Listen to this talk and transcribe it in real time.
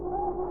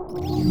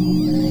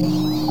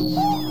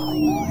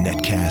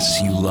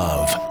Netcasts you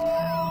love.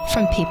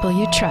 From people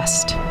you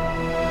trust.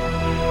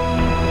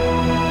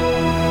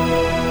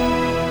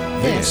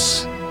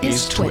 This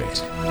is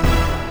Twit.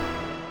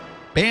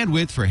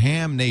 Bandwidth for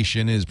Ham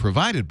Nation is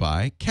provided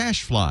by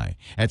CashFly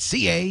at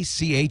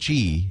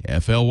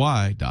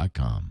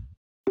CACHEFLY.com.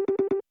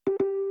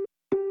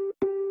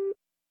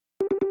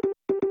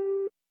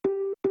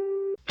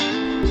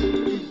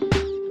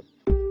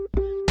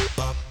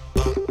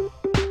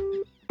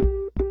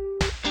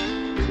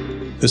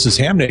 This is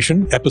Ham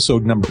Nation,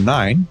 episode number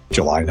 9,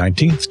 July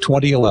 19th,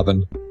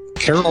 2011.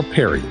 Carole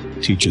Perry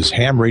teaches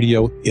ham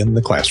radio in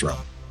the classroom.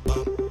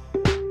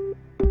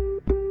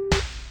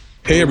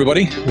 Hey,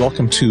 everybody.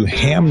 Welcome to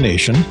Ham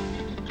Nation.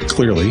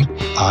 Clearly,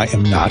 I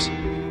am not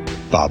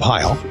Bob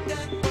Heil.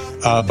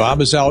 Bob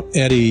is out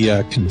at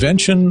a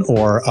convention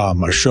or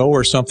a show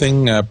or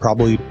something,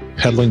 probably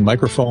peddling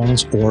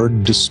microphones or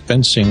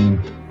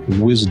dispensing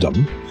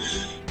wisdom.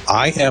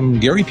 I am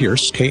Gary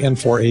Pierce,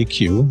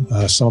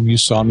 KN4AQ. Some of you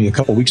saw me a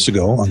couple weeks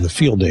ago on the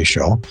Field Day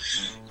show.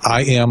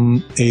 I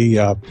am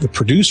the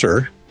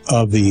producer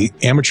of the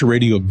amateur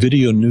radio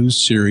video news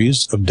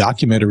series of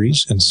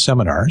documentaries and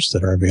seminars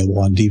that are available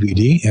on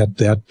DVD at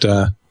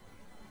that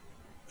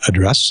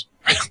address.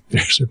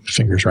 There's your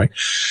fingers, right?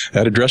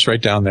 That address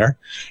right down there.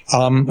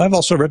 I've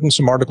also written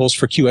some articles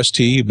for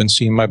QST. You've been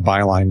seeing my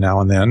byline now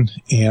and then.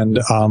 And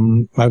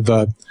I've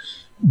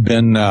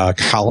been a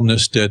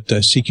columnist at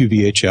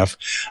CQVHF.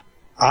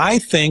 I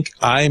think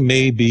I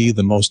may be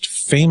the most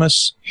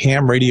famous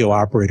ham radio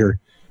operator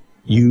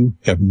you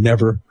have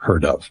never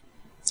heard of.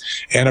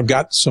 And I've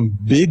got some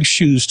big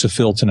shoes to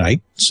fill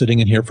tonight, sitting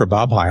in here for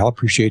Bob Heil.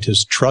 Appreciate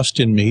his trust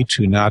in me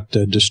to not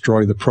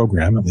destroy the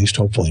program, at least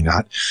hopefully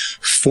not.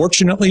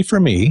 Fortunately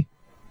for me,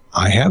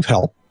 I have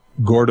help.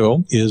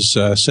 Gordo is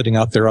sitting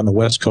out there on the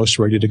West Coast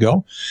ready to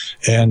go.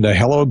 And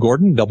hello,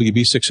 Gordon,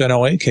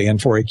 WB6NOA,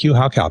 KN4AQ.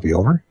 How copy?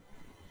 Over.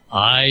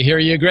 I hear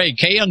you great.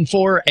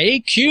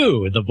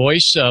 KN4AQ, the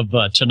voice of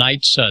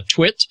tonight's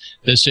Twit.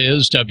 This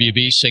is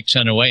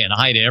WB6NOA, and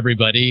hi to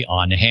everybody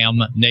on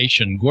Ham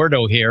Nation.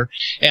 Gordo here,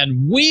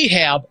 and we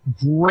have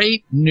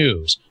great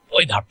news.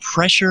 Boy, the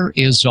pressure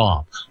is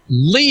off.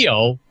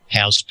 Leo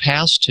has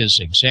passed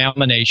his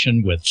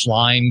examination with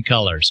flying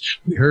colors.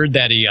 We heard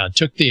that he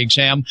took the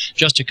exam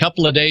just a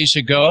couple of days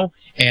ago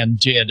and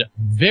did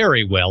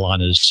very well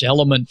on his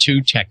Element 2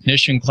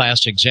 Technician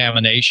Class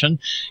examination.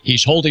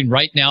 He's holding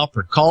right now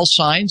for call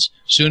signs.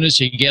 Soon as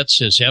he gets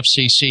his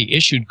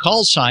FCC-issued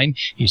call sign,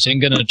 he's then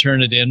going to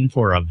turn it in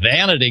for a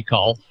vanity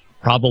call,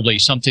 probably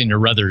something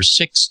or other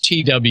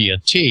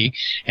 6TWT,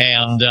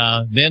 and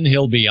then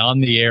he'll be on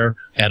the air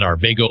at our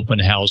big open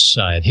house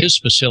at his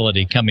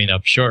facility coming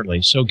up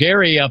shortly. So,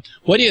 Gary,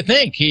 what do you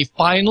think? He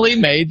finally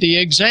made the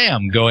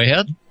exam. Go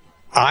ahead.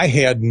 I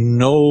had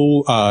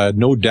no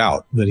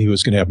doubt that he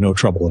was going to have no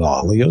trouble at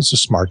all. Leo's a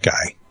smart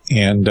guy.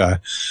 And I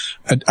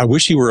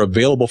wish he were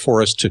available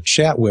for us to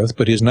chat with,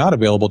 but he's not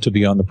available to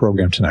be on the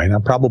program tonight. I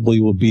probably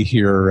will be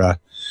here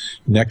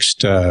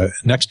next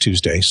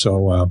Tuesday.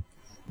 So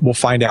we'll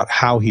find out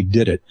how he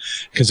did it,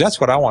 because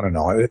that's what I want to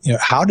know. You know,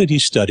 how did he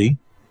study,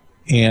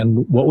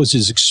 and what was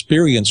his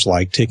experience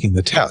like taking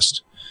the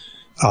test?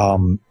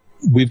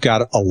 We've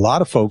got a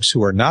lot of folks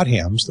who are not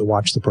hams that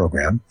watch the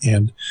program,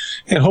 and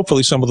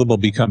hopefully some of them will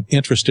become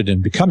interested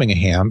in becoming a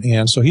ham.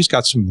 And so he's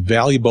got some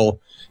valuable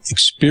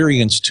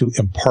experience to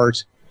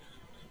impart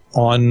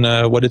on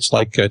what it's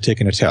like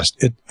taking a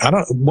test.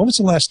 What was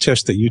the last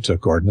test that you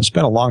took, Gordon? It's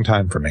been a long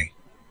time for me.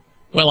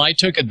 Well, I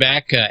took it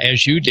back,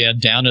 as you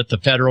did, down at the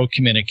Federal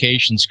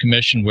Communications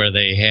Commission, where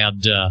they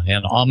had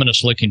an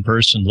ominous-looking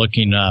person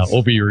looking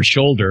over your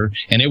shoulder,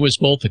 and it was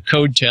both a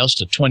code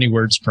test at 20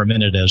 words per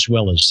minute as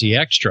well as the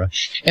extra.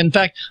 In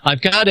fact,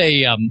 I've got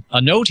a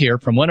note here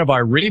from one of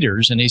our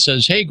readers, and he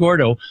says, "Hey,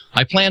 Gordo,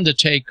 I plan to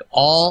take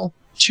all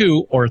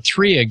 2 or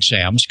 3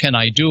 exams. Can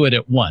I do it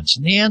at once?"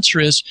 And the answer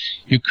is,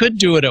 you could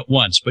do it at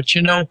once, but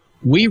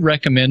we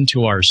recommend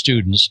to our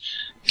students,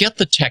 get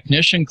the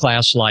technician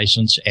class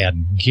license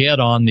and get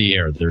on the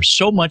air. There's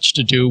so much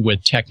to do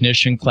with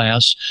technician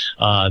class.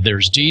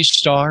 There's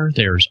D-Star,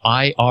 there's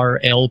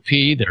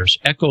IRLP, there's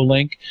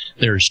Echolink,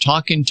 there's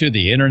talking to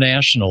the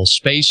International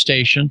Space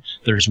Station,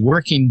 there's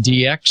working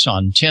DX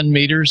on 10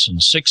 meters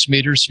and 6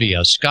 meters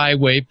via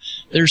Skywave.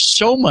 There's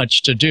so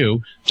much to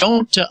do.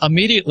 Don't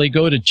immediately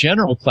go to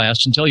general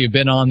class until you've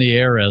been on the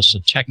air as a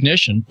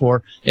technician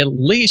for at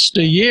least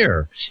a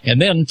year.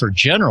 And then for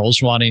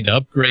generals wanting to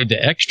upgrade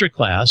to extra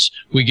class,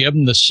 we give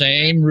them the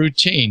same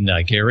routine,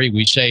 Gary.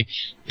 We say,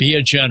 be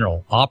a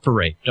general,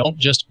 operate. Don't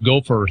just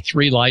go for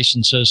 3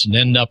 licenses and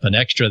end up an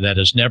extra that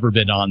has never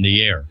been on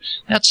the air.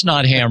 That's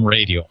not ham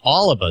radio.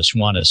 All of us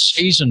want a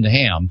seasoned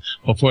ham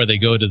before they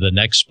go to the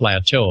next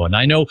plateau. And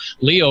I know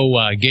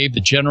Leo gave the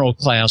general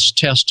class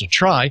test a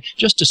try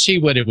just to see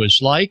what it was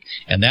like,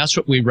 and that's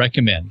what we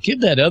recommend.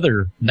 Give that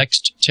other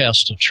next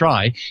test a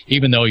try,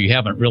 even though you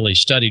haven't really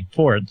studied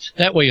for it.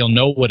 That way you'll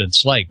know what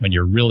it's like when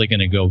you're really going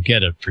to go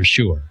get it for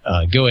sure.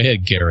 Go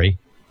ahead, Gary.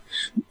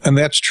 And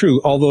that's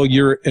true, although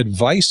your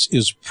advice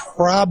is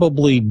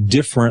probably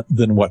different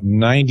than what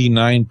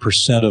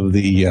 99% of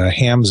the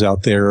hams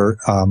out there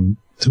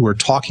who are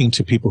talking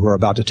to people who are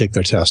about to take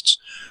their tests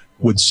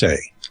would say.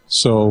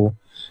 So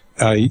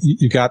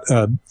you got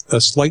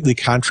a slightly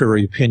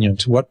contrary opinion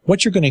to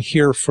what you're going to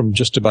hear from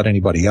just about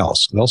anybody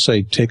else. They'll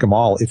say, take them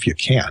all if you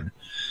can.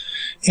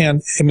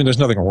 And, I mean, there's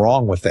nothing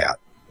wrong with that.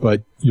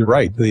 But you're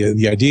right.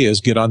 The idea is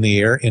get on the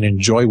air and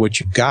enjoy what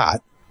you've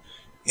got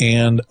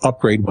and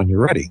upgrade when you're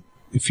ready.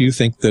 If you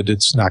think that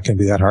it's not going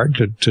to be that hard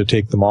to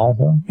take them all,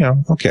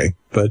 well, okay.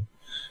 But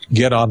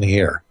get on the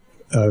air.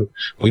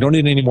 We don't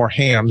need any more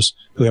hams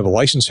who have a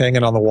license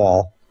hanging on the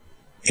wall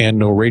and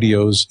no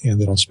radios, and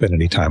they don't spend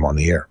any time on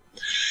the air.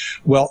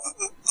 Well,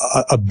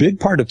 a big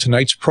part of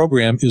tonight's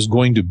program is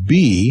going to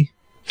be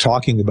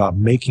talking about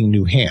making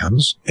new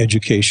hams,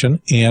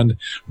 education, and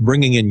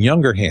bringing in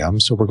younger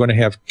hams. So we're going to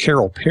have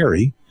Carole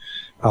Perry.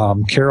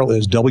 Carole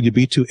is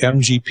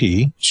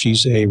WB2MGP.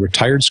 She's a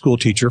retired school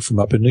teacher from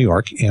up in New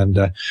York, and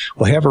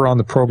we'll have her on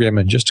the program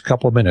in just a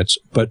couple of minutes.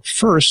 But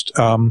first,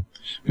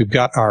 we've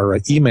got our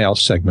email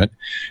segment,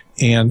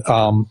 and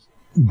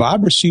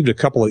Bob received a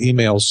couple of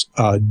emails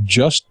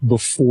just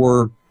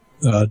before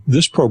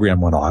this program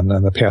went on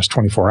in the past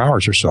 24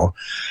 hours or so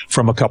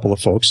from a couple of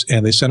folks,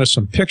 and they sent us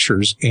some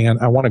pictures, and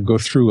I want to go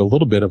through a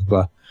little bit of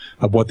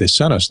what they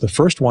sent us. The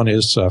first one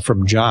is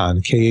from John,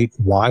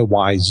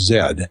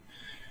 K8YYZ,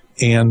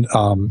 and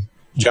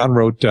John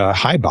wrote,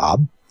 hi,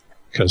 Bob,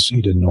 because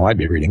he didn't know I'd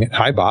be reading it.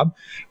 Hi, Bob.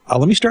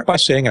 Let me start by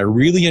saying I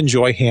really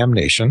enjoy Ham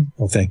Nation.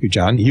 Well, thank you,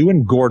 John. You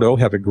and Gordo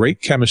have a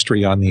great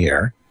chemistry on the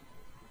air.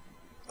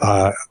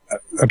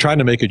 I'm trying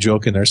to make a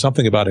joke in there,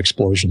 something about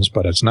explosions,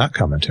 but it's not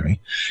coming to me.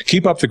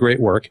 Keep up the great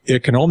work.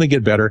 It can only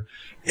get better.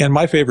 And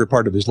my favorite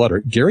part of his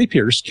letter, Gary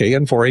Pierce,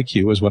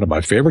 KN4AQ, is one of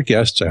my favorite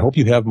guests. I hope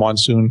you have him on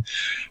soon.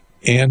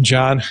 And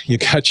John, you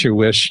got your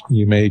wish.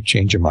 You may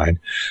change your mind.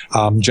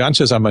 John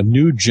says, I'm a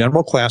new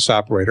general class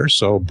operator,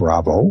 so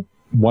bravo.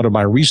 One of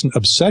my recent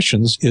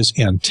obsessions is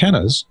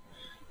antennas.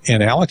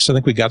 And Alex, I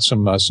think we got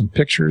some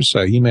pictures,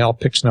 email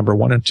pics number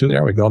 1 and 2.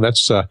 There we go.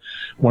 That's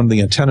one of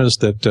the antennas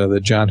that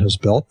John has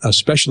built,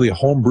 especially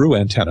homebrew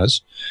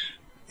antennas.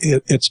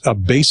 It's a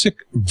basic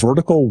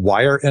vertical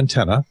wire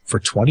antenna for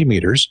 20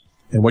 meters.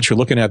 And what you're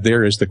looking at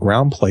there is the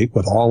ground plate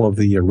with all of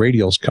the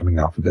radials coming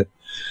off of it.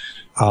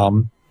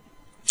 And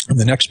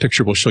the next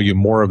picture will show you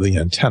more of the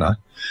antenna.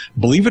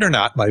 Believe it or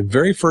not, my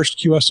very first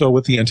QSO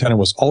with the antenna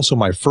was also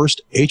my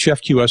first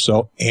HF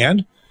QSO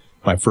and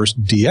my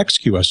first DX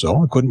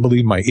QSO. I couldn't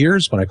believe my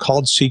ears when I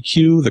called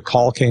CQ. The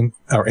call came,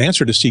 or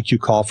answered a CQ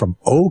call from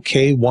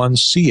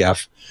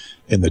OK1CF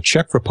in the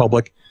Czech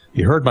Republic.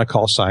 He heard my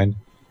call sign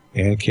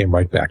and it came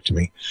right back to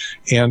me.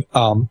 And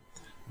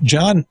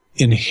John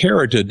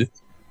inherited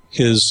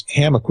his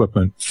ham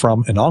equipment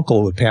from an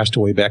uncle that passed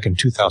away back in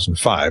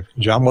 2005.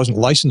 John wasn't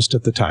licensed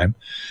at the time,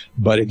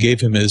 but it gave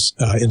him his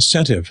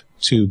incentive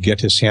to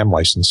get his ham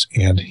license,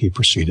 and he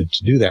proceeded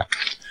to do that.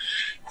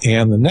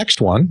 And the next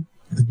one,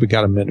 I think we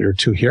got a minute or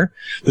two here.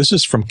 This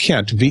is from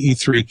Kent,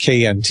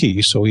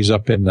 VE3KNT, so he's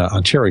up in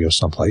Ontario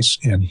someplace,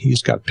 and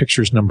he's got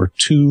pictures number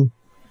 2.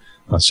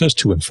 Well, it says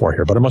 2 and 4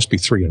 here, but it must be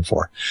 3 and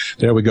 4.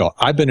 There we go.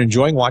 I've been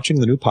enjoying watching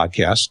the new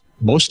podcast,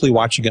 mostly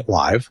watching it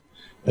live.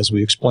 As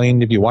we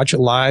explained, if you watch it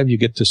live, you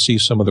get to see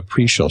some of the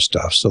pre-show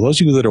stuff. So those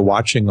of you that are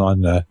watching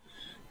on a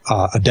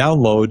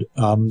download,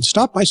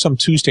 stop by some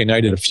Tuesday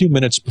night at a few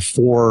minutes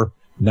before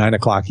 9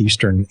 o'clock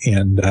Eastern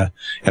and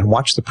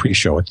watch the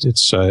pre-show.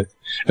 It's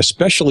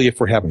especially if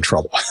we're having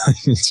trouble.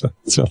 so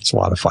it's a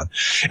lot of fun.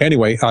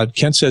 Anyway,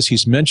 Kent says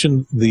he's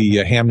mentioned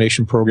the Ham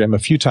Nation program a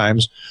few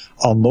times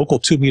on local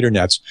 2-meter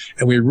nets,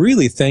 and we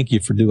really thank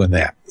you for doing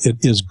that. It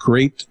is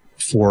great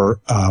for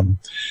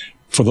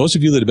those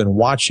of you that have been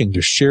watching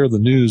to share the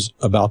news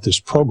about this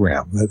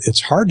program.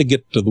 It's hard to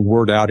get the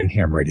word out in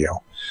ham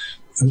radio.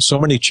 And so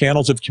many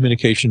channels of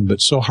communication,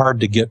 but so hard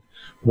to get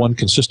one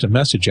consistent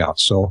message out.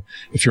 So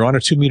if you're on a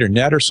 2-meter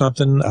net or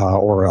something,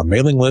 or a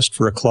mailing list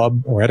for a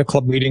club or at a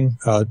club meeting,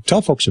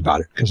 tell folks about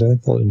it, because I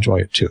think they'll enjoy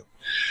it too.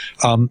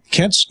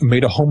 Kent's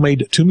made a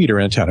homemade 2-meter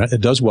antenna.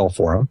 It does well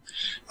for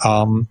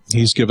him.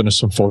 He's given us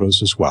some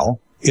photos as well.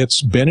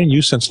 It's been in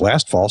use since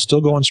last fall, still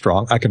going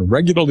strong. I can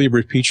regularly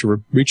reach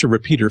a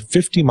repeater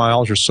 50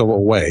 miles or so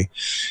away.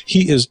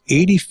 He is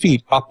 80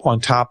 feet up on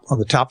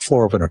the top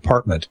floor of an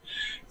apartment.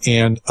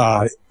 And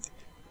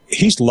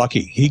he's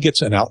lucky. He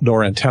gets an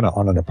outdoor antenna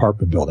on an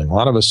apartment building. A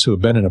lot of us who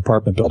have been in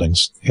apartment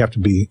buildings have to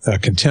be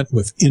content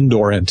with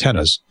indoor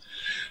antennas.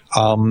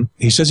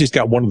 He says he's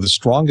got one of the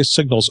strongest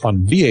signals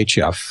on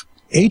VHF.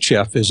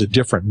 HF is a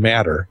different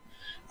matter.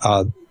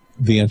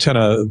 The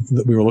antenna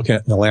that we were looking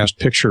at in the last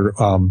picture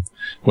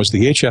was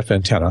the HF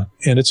antenna,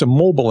 and it's a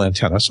mobile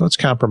antenna, so it's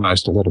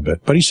compromised a little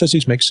bit. But he says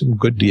he's making some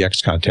good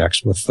DX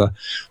contacts with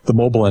the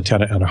mobile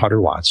antenna and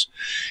 100 watts.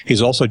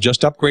 He's also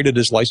just upgraded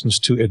his license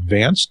to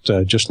Advanced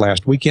just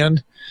last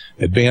weekend.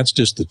 Advanced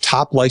is the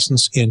top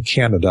license in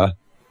Canada,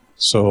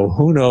 so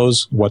who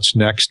knows what's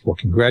next. Well,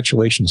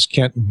 congratulations,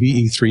 Kent,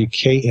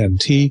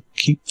 VE3KNT.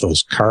 Keep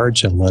those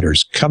cards and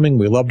letters coming.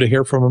 We love to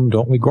hear from him,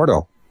 don't we,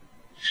 Gordo?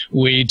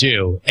 We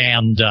do,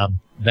 and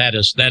that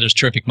is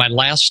terrific. My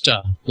last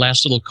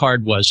little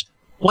card was,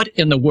 what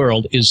in the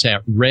world is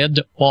that red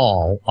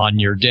ball on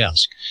your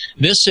desk?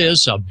 This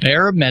is a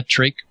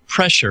barometric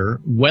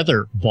pressure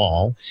weather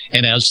ball,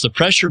 and as the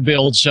pressure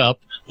builds up,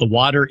 the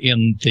water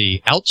in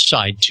the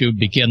outside tube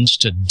begins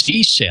to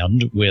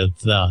descend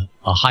with a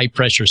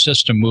high-pressure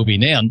system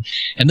moving in.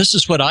 And this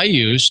is what I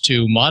use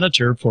to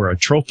monitor for a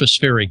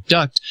tropospheric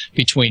duct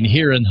between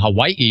here and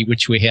Hawaii,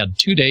 which we had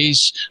 2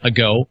 days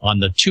ago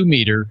on the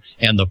 2-meter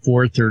and the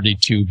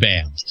 432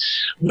 bands.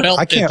 Well,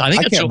 I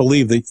can't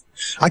believe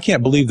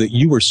that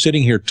you were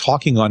sitting here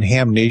talking on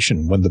Ham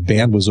Nation when the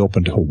band was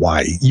open to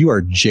Hawaii. You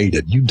are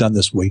jaded. You've done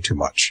this way too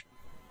much.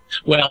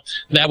 Well,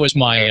 that was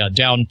my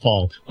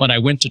downfall. When I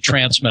went to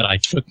transmit, I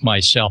took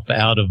myself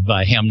out of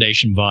Ham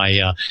Nation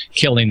by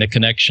killing the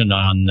connection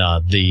on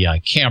the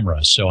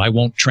camera. So I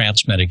won't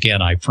transmit again,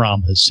 I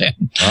promise.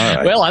 And, all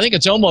right. Well, I think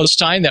it's almost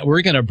time that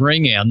we're going to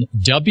bring in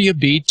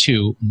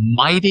WB2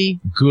 Mighty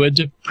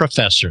Good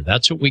Professor.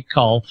 That's what we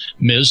call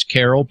Ms.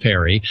 Carole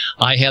Perry.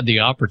 I had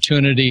the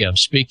opportunity of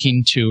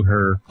speaking to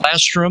her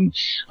classroom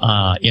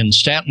in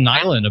Staten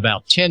Island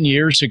about 10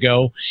 years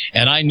ago,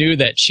 and I knew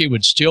that she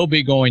would still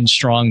be going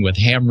strong with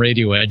ham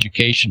radio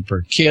education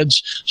for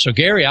kids. So,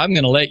 Gary, I'm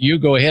going to let you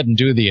go ahead and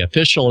do the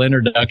official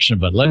introduction,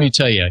 but let me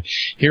tell you,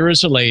 here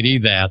is a lady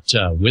that,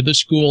 with the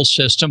school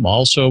system,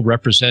 also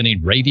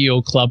representing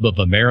Radio Club of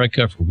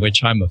America, for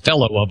which I'm a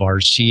fellow of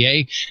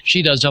RCA,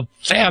 she does a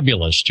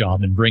fabulous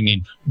job in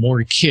bringing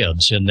more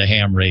kids into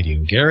ham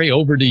radio. Gary,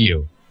 over to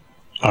you.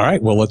 All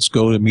right, well, let's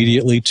go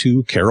immediately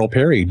to Carole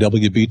Perry,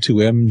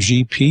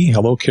 WB2MGP.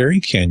 Hello,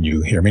 Carrie. Can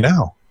you hear me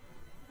now?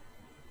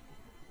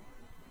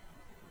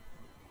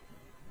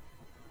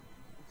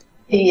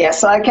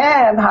 Yes, I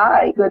can.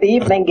 Hi. Good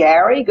evening,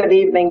 Gary. Good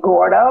evening,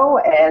 Gordo,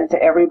 and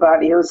to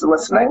everybody who's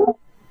listening.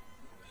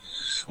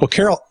 Well,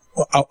 Carole,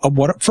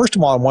 first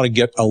of all, I want to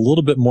get a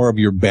little bit more of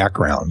your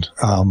background.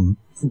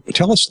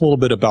 Tell us a little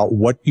bit about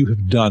what you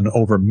have done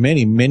over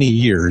many, many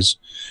years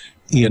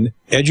in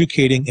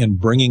educating and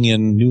bringing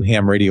in new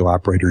ham radio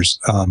operators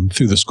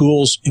through the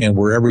schools and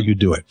wherever you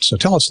do it. So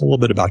tell us a little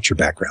bit about your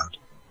background.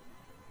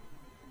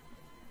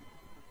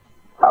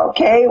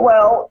 Okay,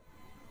 well,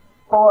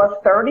 for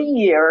 30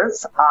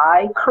 years,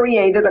 I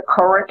created a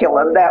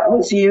curriculum that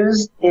was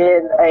used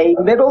in a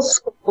middle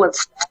school in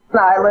Staten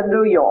Island,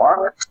 New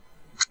York.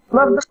 The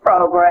name of the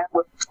program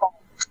was called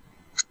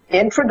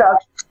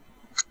Introduction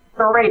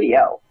to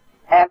Radio,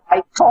 and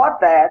I taught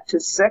that to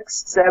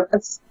 6th,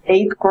 7th,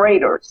 8th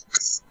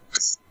graders.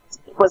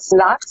 It was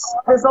not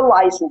as a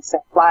licensing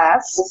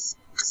class.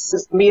 This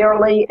is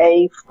merely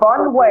a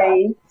fun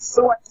way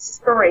to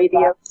use the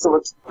radio to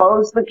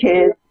expose the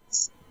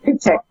kids to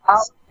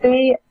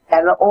technology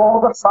and all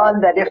the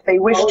fun that if they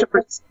wish to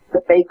pursue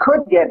that they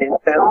could get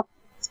into,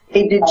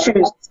 they did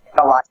choose to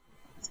get a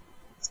license.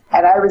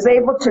 And I was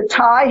able to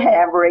tie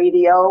ham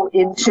radio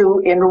into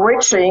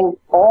enriching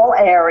all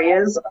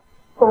areas of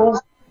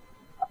schools.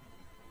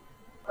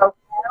 So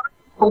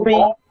will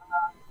be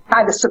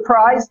kind of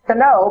surprised to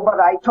know, but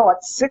I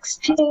taught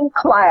 16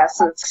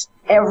 classes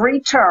every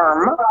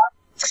term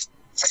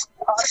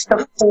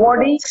to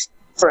 40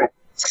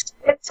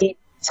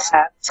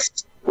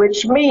 students,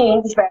 which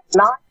means that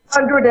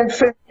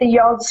 950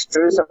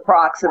 youngsters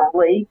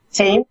approximately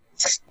came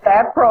to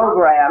that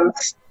program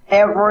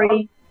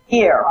every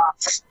year.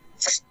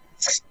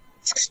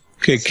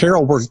 Okay,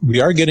 Carole, we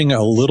are getting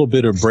a little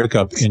bit of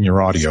breakup in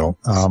your audio.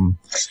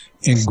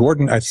 And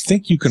Gordon, I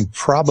think you can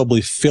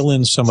probably fill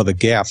in some of the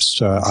gaps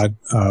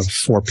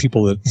for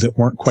people that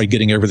weren't quite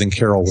getting everything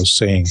Carole was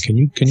saying. Can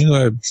you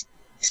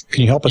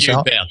help us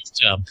out? You bet.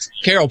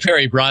 Carole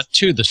Perry brought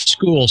to the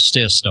school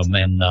system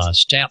in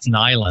Staten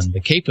Island the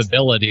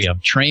capability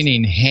of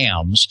training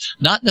hams,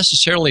 not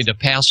necessarily to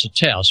pass a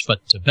test,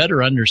 but to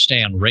better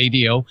understand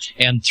radio.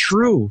 And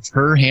through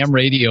her ham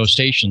radio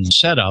station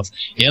setup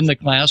in the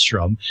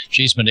classroom,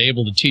 she's been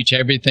able to teach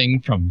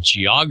everything from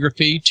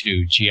geography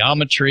to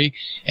geometry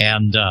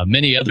and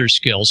many other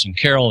skills. And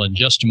Carole, in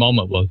just a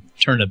moment, will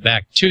turn it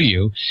back to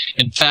you.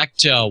 In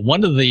fact,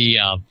 one of the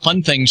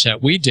fun things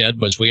that we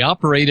did was we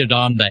operated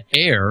on the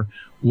air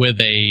with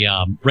a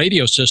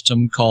radio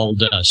system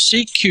called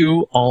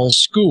CQ All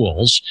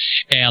Schools,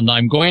 and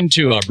I'm going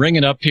to bring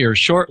it up here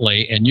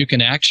shortly, and you can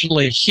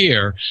actually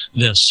hear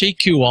the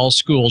CQ All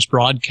Schools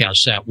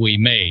broadcast that we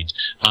made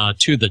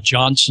to the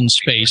Johnson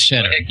Space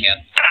Center.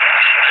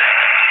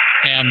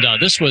 And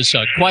this was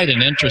quite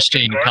an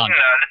interesting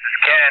concept.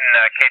 Ken,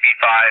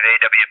 KB5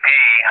 AWP,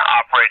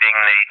 operating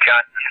the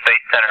Johnson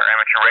Space Center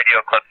Amateur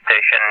Radio Club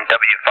Station,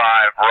 W5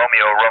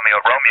 Romeo Romeo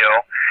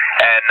Romeo.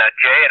 And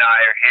Jay and I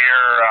are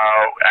here.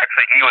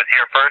 Actually, he was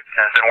here first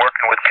and has been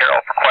working with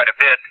Carole for quite a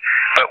bit.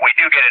 But we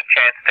do get a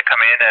chance to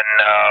come in and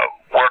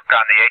work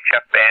on the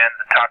HF bands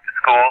and talk to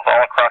schools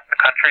all across the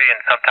country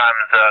and sometimes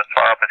as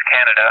far up as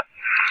Canada.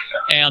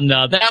 And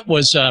that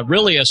was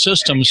really a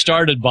system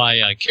started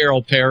by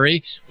Carole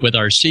Perry with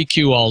our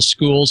CQ All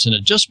Schools, and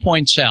it just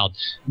points out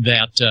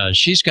that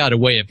she's got a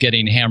way of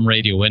getting ham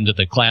radio into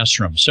the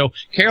classroom. So,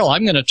 Carole,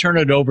 I'm going to turn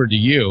it over to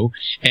you,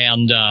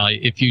 and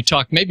if you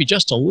talk maybe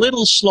just a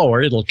little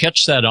slower, it'll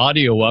catch that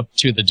audio up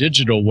to the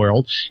digital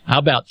world. How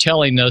about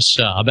telling us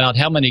about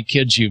how many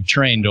kids you've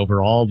trained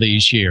over all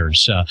these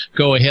years?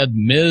 Go ahead,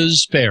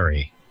 Ms.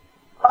 Perry.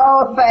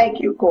 Oh, thank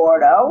you,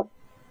 Gordo.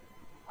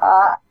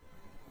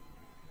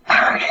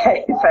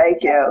 Okay,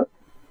 thank you.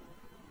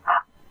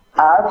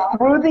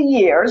 Through 30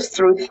 years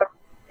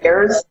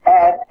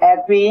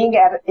at being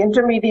at an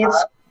intermediate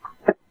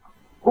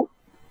school,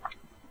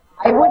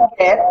 I would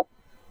get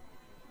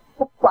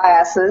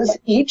classes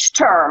each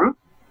term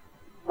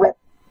with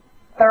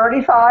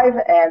 35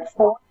 and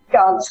 40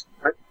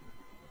 youngsters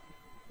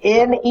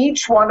in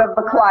each one of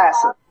the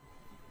classes.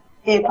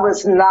 It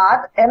was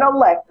not an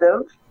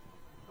elective.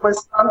 It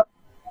was something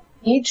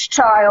each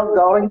child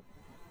going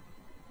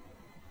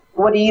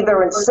would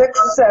either in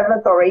 6th,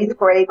 7th, or 8th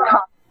grade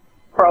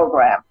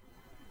program.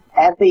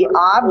 And the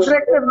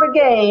object of the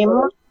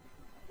game,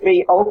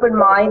 be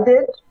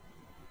open-minded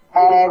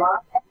and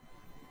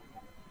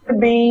to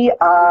be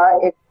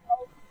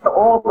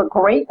all the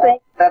great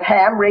things that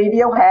ham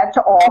radio had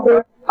to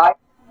offer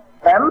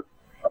them.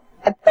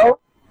 And those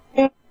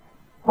people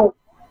were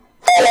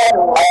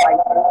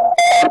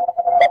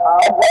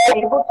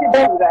able to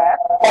do that.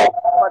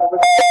 But it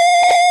was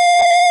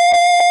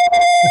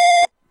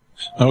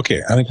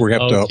Okay, I think we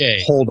have to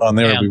hold on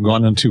there. We've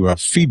gone into a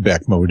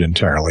feedback mode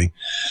entirely.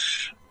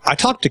 I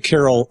talked to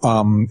Carole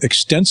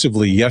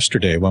extensively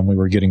yesterday when we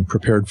were getting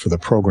prepared for the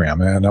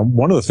program, and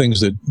one of the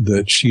things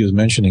that she is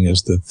mentioning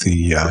is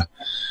that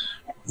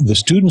the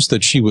students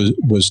that she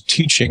was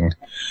teaching,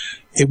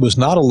 it was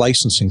not a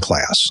licensing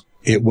class.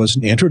 It was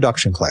an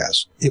introduction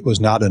class. It was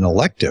not an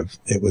elective.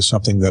 It was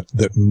something that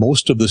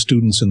most of the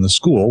students in the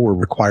school were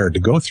required to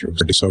go through.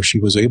 So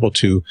she was able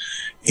to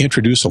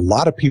introduce a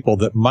lot of people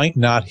that might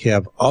not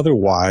have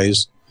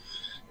otherwise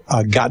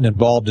gotten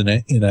involved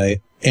in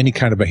any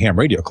kind of a ham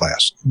radio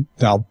class.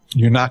 Now,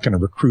 you're not going to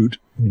recruit,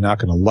 you're not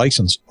going to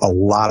license a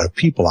lot of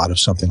people out of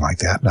something like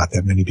that. Not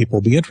that many people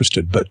will be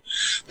interested, but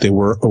they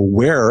were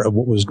aware of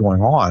what was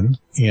going on,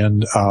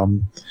 and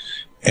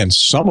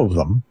some of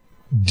them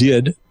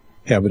did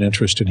have an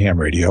interest in ham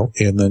radio,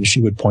 and then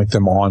she would point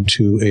them on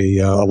to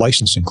a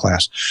licensing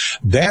class.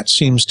 That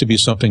seems to be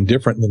something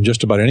different than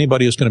just about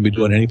anybody is going to be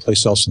doing any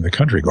place else in the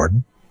country,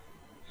 Gordon.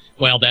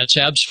 Well, that's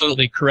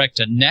absolutely correct.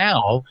 And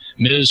now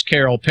Ms.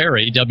 Carole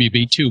Perry,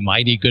 WB2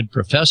 Mighty Good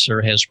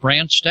Professor, has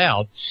branched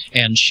out,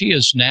 and she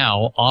is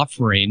now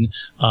offering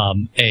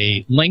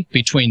a link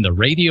between the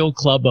Radio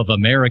Club of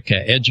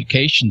America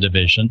Education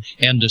Division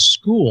and the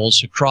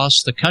schools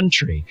across the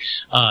country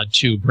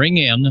to bring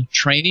in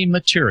training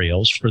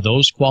materials for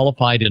those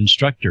qualified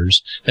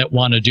instructors that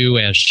want to do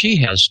as she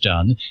has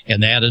done,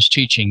 and that is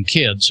teaching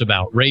kids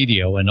about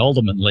radio and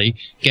ultimately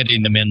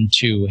getting them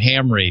into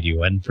ham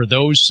radio. And for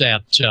those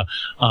that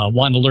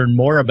want to learn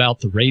more about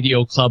the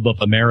Radio Club of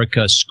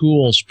America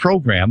Schools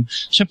program,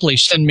 simply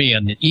send me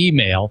an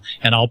email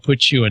and I'll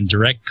put you in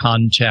direct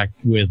contact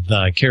with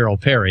Carole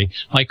Perry.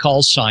 My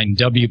call sign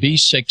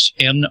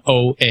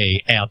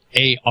WB6NOA at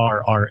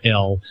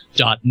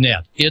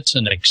ARRL.net. It's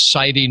an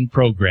exciting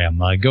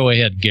program. Go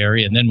ahead,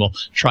 Gary, and then we'll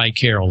try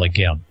Carole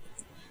again.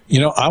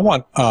 You know, I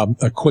want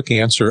a quick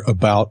answer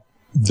about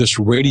this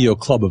Radio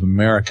Club of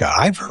America.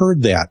 I've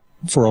heard that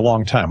for a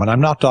long time, and I'm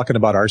not talking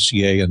about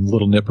RCA and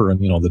Little Nipper and,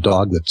 the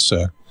dog that's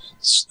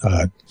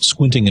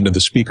squinting into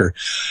the speaker.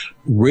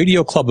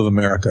 Radio Club of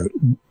America,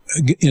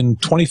 in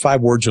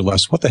 25 words or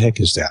less, what the heck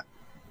is that?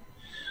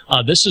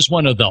 This is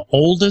one of the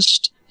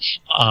oldest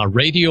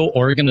radio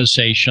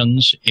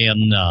organizations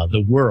in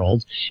the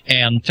world.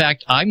 And in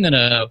fact, I'm going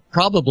to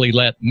probably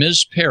let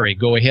Ms. Perry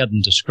go ahead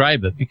and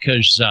describe it,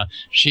 because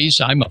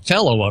I'm a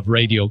fellow of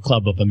Radio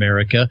Club of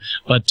America,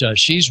 but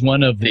she's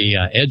one of the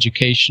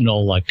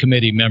educational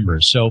committee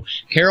members. So,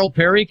 Carole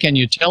Perry, can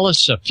you tell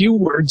us a few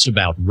words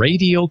about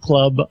Radio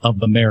Club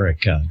of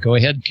America? Go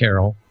ahead,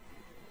 Carole.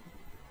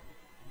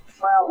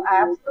 Well,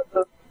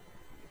 absolutely.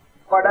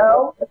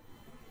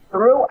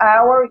 Through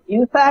our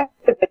youth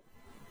activity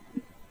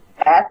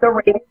at the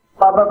Radio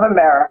Club of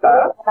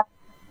America,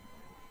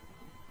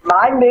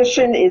 my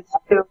mission is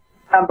to,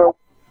 number one,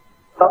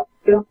 go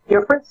to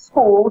different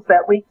schools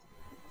that we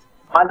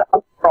run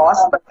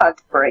across the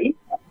country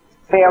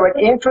where an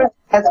interest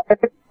has been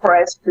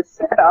expressed to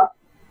set up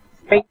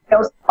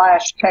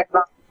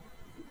radio/technology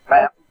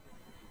program.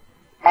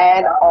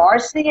 And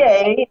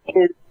RCA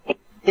is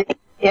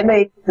in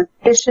a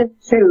position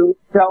to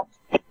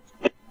donate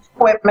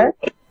equipment,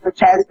 which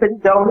has been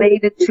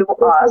donated to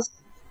us,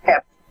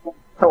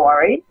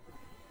 story,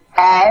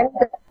 and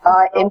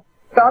in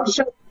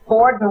conjunction with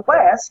Gordon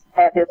West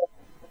and his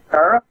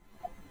instructor,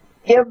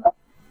 give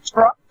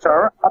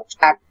instructor a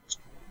package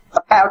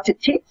of how to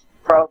teach the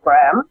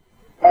program,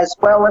 as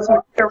well as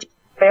materials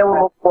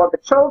available for the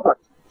children.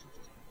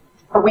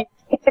 So we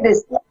take it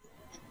as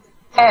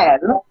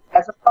can,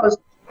 as opposed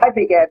to I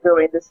began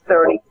doing this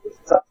 30 years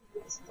ago.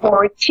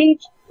 For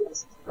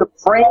teachers to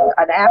bring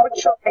an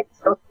amateur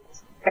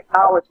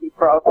technology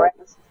program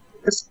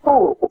to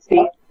schools,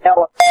 the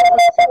elementary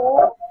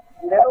school,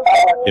 middle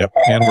school. Yep,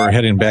 and we're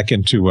heading back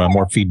into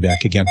more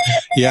feedback again.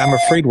 Yeah, I'm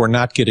afraid we're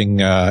not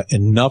getting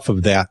enough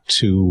of that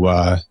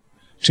to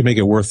make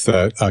it worth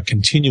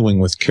continuing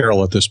with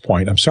Carole at this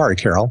point. I'm sorry,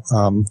 Carole.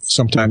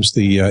 Sometimes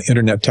the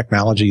internet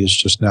technology is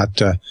just not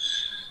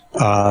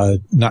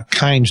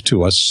kind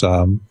to us,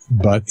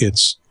 but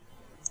it's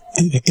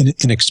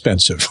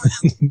inexpensive.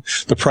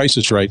 The price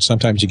is right.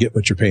 Sometimes you get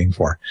what you're paying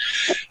for.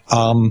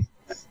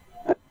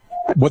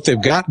 What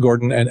they've got,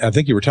 Gordon, and I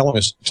think you were telling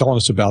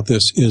us about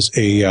this, is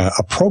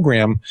a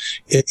program.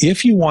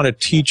 If you want to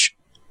teach,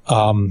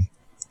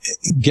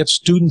 get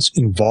students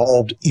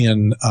involved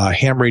in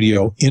ham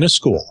radio in a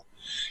school,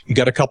 you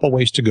got a couple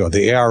ways to go.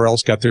 The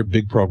ARL's got their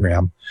big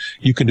program.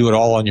 You can do it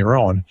all on your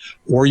own,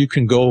 or you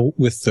can go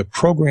with the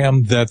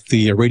program that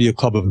the Radio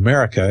Club of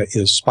America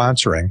is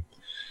sponsoring.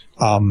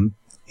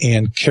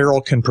 And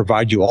Carole can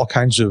provide you all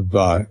kinds of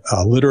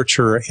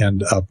literature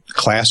and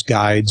class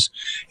guides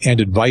and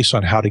advice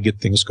on how to get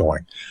things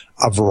going.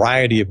 A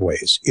variety of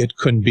ways. It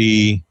can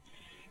be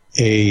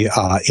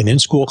an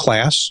in-school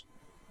class.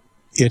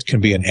 It can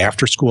be an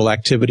after-school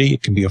activity.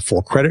 It can be a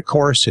full credit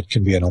course. It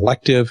can be an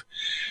elective.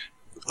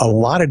 A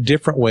lot of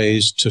different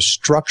ways to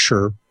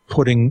structure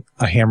putting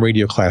a ham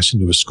radio class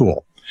into a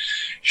school.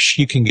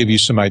 She can give you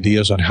some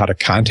ideas on how to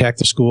contact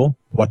the school,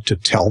 what to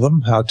tell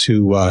them, how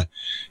to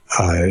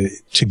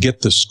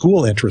get the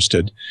school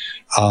interested,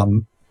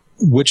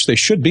 which they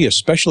should be,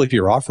 especially if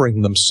you're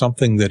offering them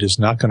something that is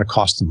not going to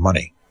cost them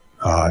money.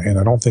 And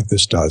I don't think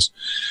this does.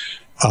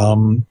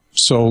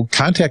 So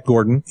contact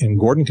Gordon, and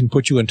Gordon can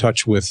put you in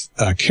touch with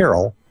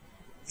Carole.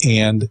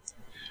 And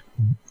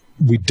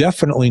we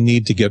definitely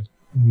need to get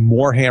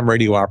more ham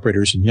radio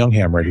operators and young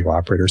ham radio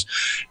operators.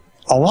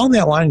 Along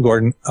that line,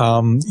 Gordon,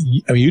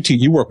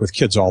 you work with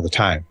kids all the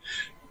time.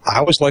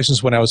 I was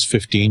licensed when I was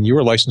 15. You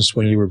were licensed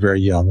when you were very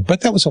young,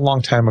 but that was a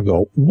long time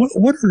ago.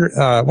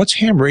 What's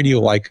ham radio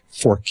like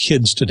for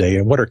kids today,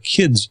 and what are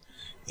kids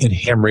in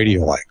ham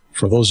radio like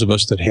for those of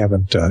us that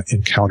haven't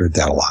encountered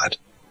that a lot?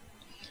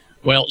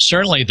 Well,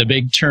 certainly the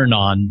big turn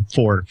on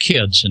for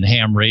kids in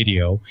ham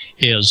radio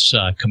is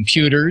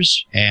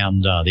computers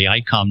and the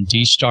ICOM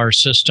D-Star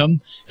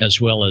system, as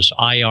well as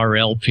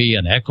IRLP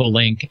and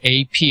Echolink,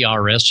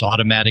 APRS,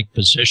 automatic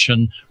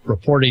position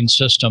reporting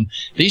system.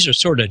 These are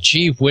sort of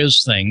gee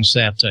whiz things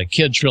that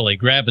kids really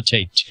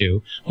gravitate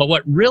to. But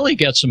what really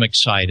gets them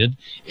excited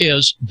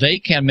is they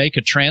can make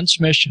a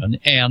transmission,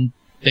 and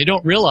they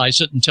don't realize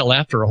it until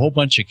after a whole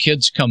bunch of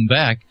kids come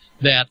back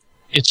that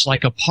it's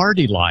like a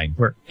party line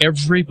where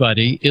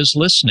everybody is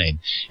listening.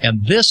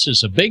 And this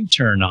is a big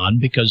turn on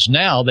because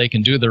now they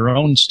can do their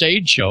own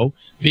stage show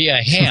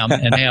via ham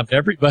and have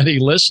everybody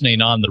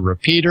listening on the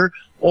repeater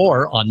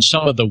or on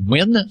some of the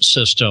WIN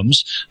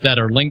systems that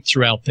are linked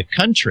throughout the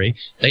country.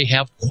 They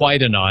have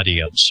quite an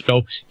audience.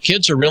 So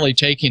kids are really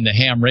taking the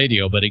ham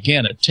radio. But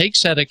again, it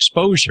takes that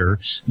exposure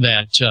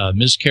that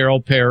Ms.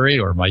 Carole Perry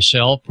or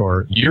myself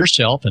or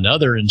yourself and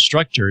other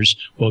instructors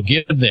will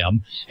give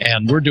them.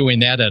 And we're doing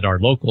that at our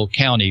local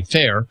county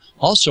fair.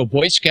 Also,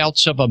 Boy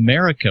Scouts of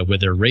America with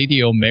their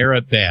Radio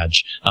Merit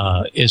Badge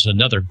is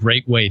another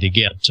great way to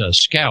get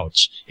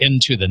scouts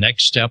into the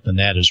next step, and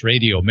that is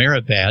Radio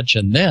Merit Badge,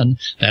 and then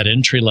that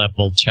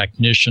entry-level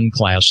technician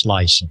class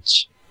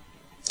license.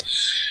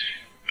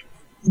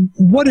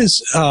 What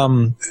is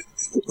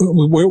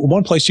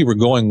one place you were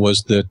going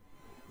was that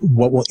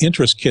what will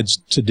interest kids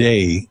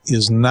today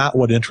is not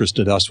what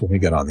interested us when we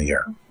got on the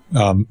air.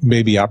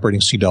 Maybe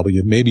operating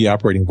CW, maybe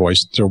operating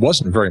voice. There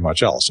wasn't very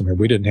much else. I mean,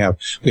 we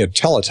had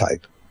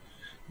teletype.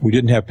 We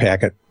didn't have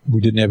packet. We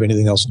didn't have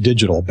anything else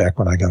digital back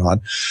when I got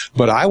on.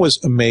 But I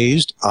was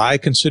amazed. I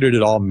considered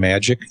it all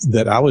magic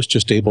that I was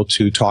just able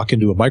to talk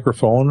into a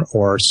microphone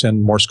or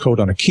send Morse code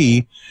on a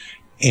key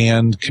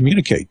and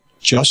communicate.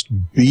 Just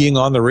being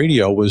on the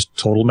radio was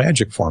total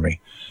magic for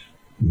me.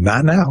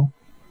 Not now.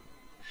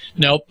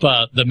 Nope.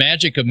 The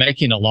magic of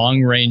making a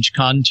long-range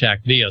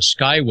contact via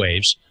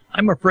skywaves,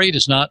 I'm afraid,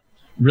 is not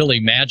really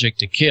magic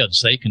to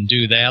kids. They can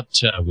do that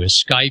with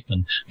Skype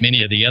and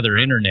many of the other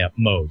internet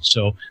modes.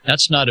 So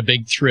that's not a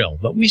big thrill.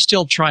 But we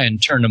still try and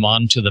turn them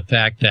on to the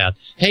fact that,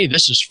 hey,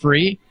 this is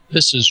free.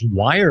 This is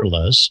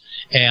wireless,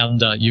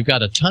 and you've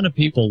got a ton of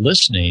people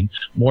listening,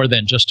 more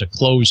than just a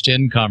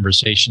closed-in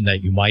conversation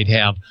that you might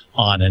have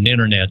on an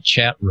internet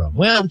chat room.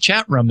 Well, the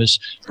chat room is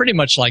pretty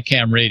much like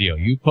ham radio.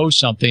 You post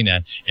something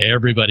and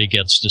everybody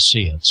gets to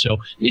see it. So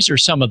these are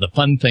some of the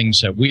fun things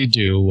that we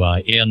do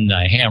in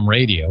ham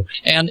radio,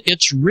 and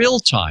it's real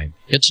time.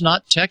 It's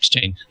not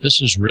texting.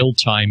 This is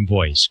real-time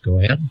voice. Go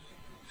ahead.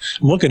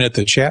 I'm looking at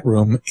the chat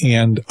room,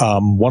 and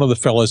one of the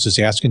fellows is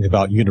asking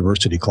about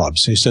university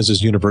clubs. He says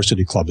his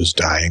university club is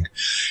dying.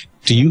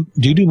 Do you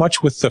do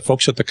much with the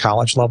folks at the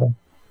college level?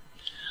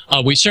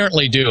 We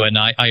certainly do, and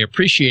I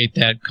appreciate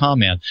that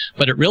comment.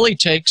 But it really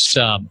takes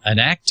an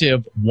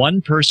active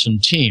one-person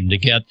team to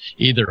get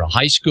either a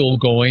high school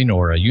going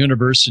or a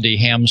university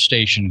ham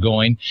station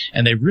going,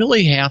 and they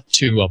really have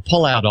to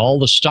pull out all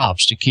the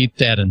stops to keep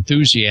that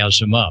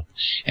enthusiasm up.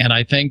 And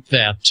I think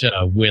that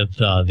with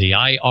the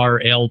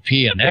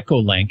IRLP and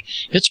Echolink,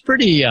 it's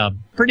pretty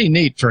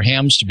neat for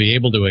hams to be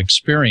able to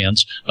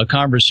experience a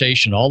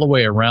conversation all the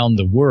way around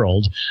the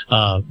world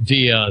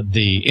via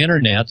the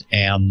internet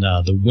and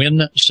the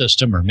WIN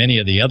system or many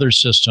of the other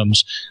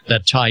systems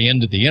that tie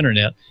into the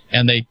internet,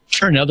 and they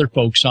turn other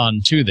folks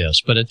on to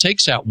this. But it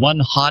takes that one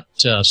hot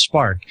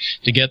spark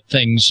to get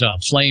things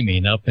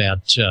flaming up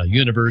at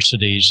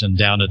universities and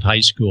down at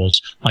high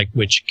schools, like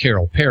which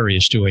Carole Perry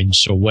is doing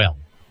so well.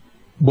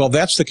 Well,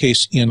 that's the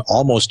case in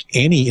almost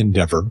any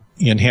endeavor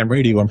in ham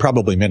radio and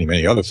probably many,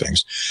 many other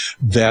things,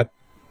 that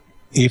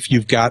if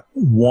you've got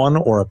one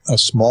or a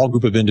small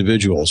group of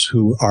individuals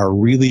who are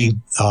really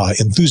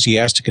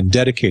enthusiastic and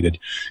dedicated,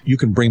 you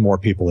can bring more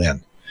people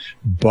in.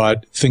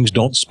 But things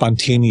don't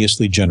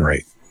spontaneously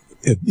generate.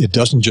 It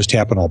doesn't just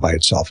happen all by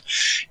itself.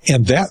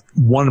 And that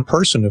one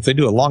person, if they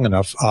do it long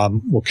enough,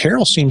 well,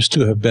 Carole seems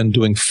to have been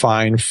doing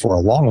fine for a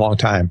long, long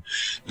time,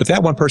 but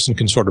that one person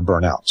can sort of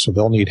burn out. So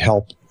they'll need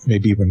help,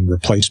 maybe even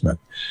replacement.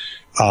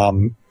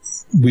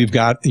 We've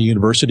got a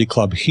university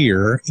club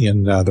here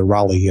in the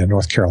Raleigh,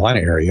 North Carolina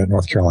area,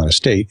 North Carolina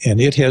State,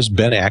 and it has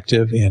been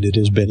active and it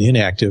has been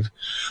inactive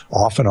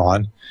off and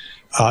on.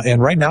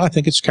 And right now I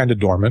think it's kind of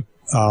dormant.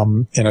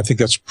 And I think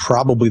that's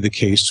probably the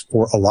case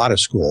for a lot of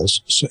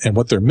schools. So, and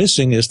what they're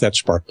missing is that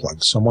spark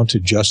plug, someone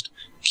to just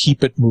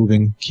keep it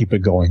moving, keep it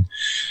going.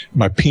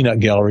 My peanut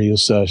gallery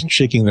is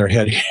shaking their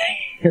head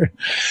here.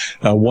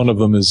 One of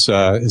them is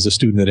a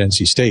student at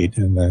NC State,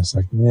 and it's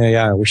like,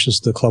 yeah, I wish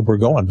the club were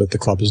going, but the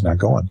club is not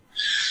going.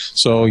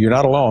 So you're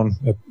not alone.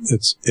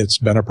 It's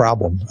been a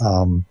problem,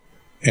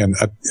 and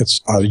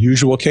it's a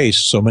usual case.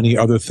 So many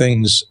other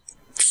things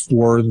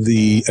for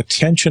the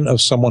attention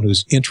of someone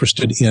who's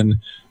interested in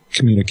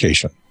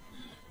communication.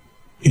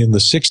 In the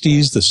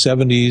 60s, the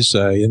 70s,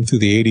 in through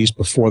the 80s,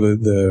 before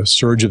the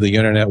surge of the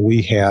internet,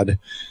 we had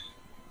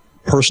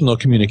personal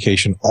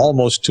communication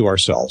almost to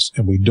ourselves,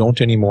 and we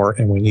don't anymore,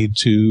 and we need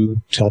to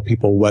tell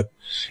people what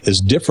is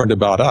different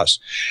about us.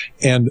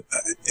 And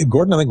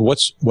Gordon, I think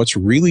what's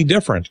really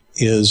different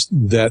is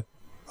that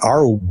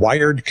our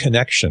wired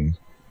connection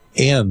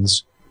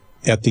ends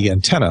at the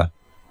antenna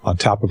on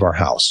top of our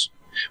house.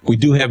 We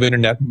do have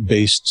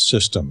internet-based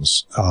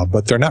systems,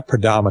 but they're not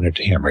predominant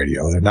to ham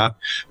radio. They're not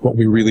what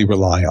we really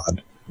rely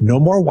on. No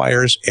more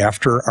wires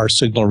after our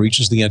signal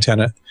reaches the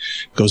antenna,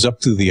 goes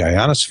up through the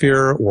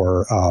ionosphere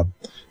or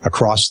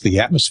across the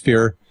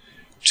atmosphere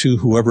to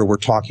whoever we're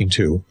talking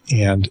to,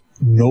 and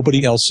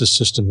nobody else's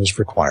system is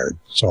required.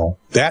 So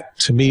that,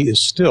 to me,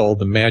 is still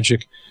the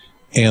magic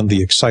and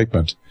the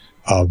excitement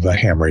of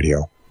ham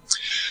radio.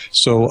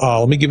 So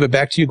let me give it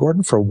back to you,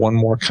 Gordon, for one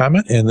more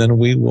comment, and then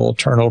we will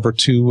turn over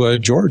to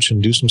George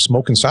and do some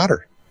smoke and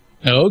solder.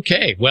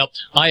 Okay. Well,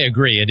 I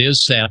agree. It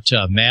is that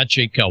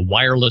magic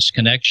wireless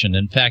connection.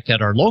 In fact,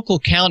 at our local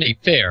county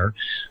fair,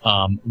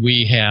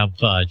 we have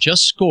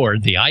just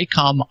scored the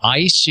ICOM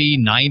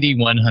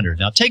IC9100.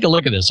 Now, take a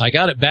look at this. I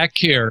got it back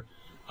here,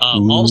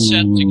 all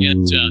set to get,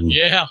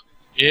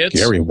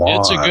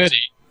 it's a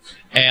goodie.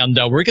 And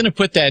we're going to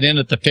put that in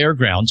at the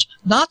fairgrounds,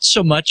 not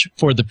so much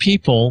for the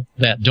people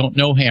that don't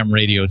know ham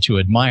radio to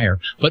admire,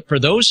 but for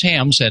those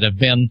hams that have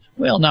been,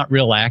 well, not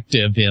real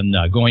active in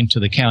going to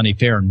the county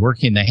fair and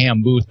working the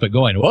ham booth, but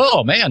going,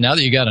 oh, man, now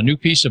that you got a new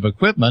piece of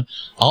equipment,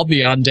 I'll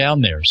be on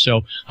down there.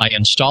 So I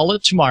install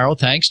it tomorrow,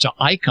 thanks to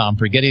ICOM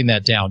for getting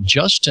that down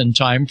just in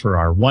time for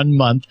our 1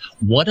 month,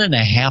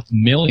 1.5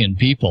 million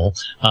people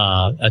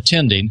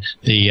attending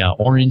the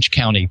Orange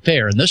County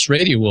Fair. And this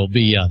radio will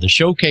be the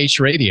showcase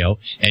radio,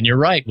 and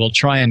you're right, we'll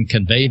try and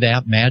convey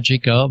that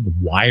magic of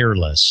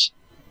wireless.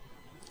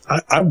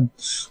 I've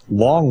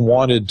long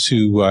wanted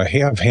to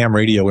have ham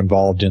radio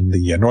involved in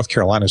the North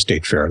Carolina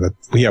State Fair. That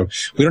we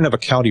don't have a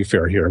county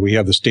fair here. We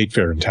have the state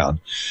fair in town.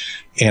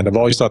 And I've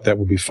always thought that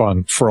would be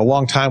fun. For a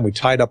long time, we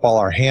tied up all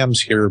our hams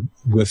here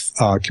with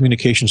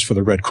communications for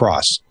the Red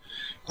Cross.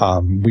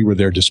 We were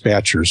their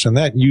dispatchers, and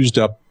that used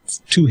up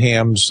 2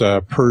 hams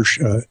per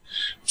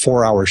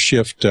 4-hour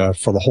shift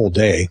for the whole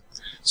day.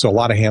 So a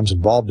lot of hams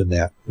involved in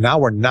that. Now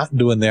we're not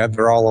doing that.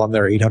 They're all on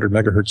their 800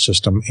 megahertz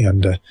system,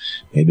 and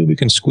maybe we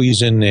can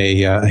squeeze in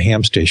a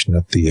ham station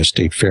at the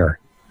state fair.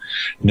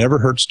 Never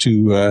hurts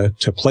to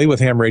play with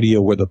ham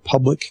radio where the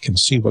public can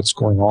see what's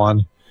going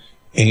on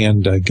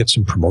and get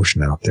some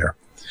promotion out there.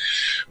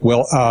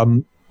 Well,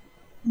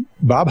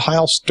 Bob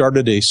Heil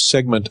started a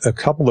segment a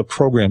couple of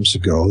programs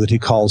ago that he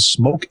calls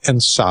Smoke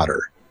and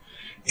Solder.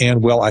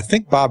 And, well, I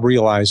think Bob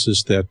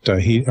realizes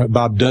that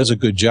Bob does a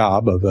good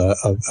job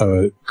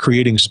of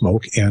creating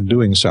smoke and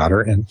doing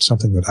solder, and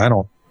something that I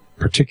don't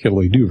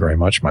particularly do very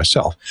much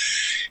myself.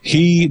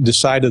 He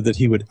decided that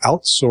he would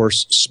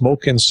outsource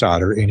smoke and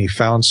solder, and he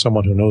found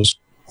someone who knows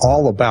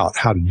all about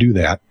how to do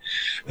that.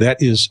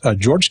 That is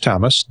George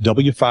Thomas,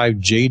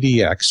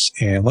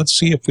 W5JDX. And let's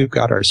see if we've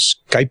got our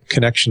Skype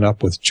connection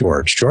up with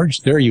George.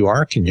 George, there you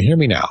are. Can you hear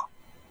me now?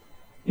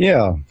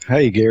 Yeah.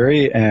 Hey,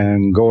 Gary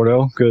and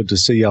Gordo. Good to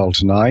see y'all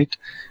tonight.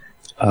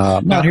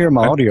 I'm not hearing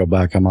my audio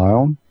back. Am I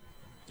on?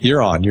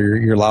 You're on.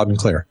 You're loud and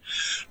clear.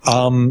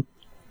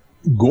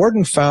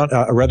 Gordon found,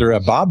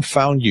 Bob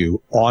found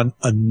you on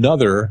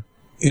another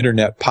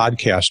internet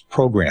podcast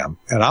program.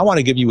 And I want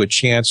to give you a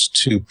chance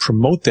to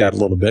promote that a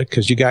little bit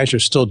because you guys are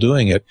still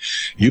doing it.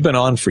 You've been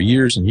on for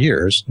years and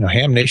years. Now,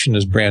 Ham Nation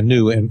is brand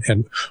new.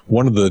 And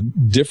one of the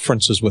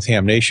differences with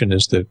Ham Nation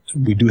is that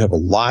we do have a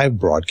live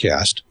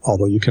broadcast,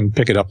 although you can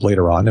pick it up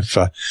later on if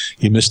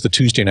you missed the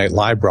Tuesday night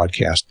live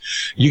broadcast.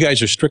 You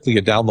guys are strictly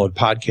a download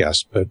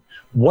podcast, but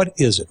what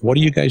is it? What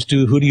do you guys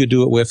do? Who do you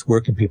do it with?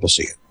 Where can people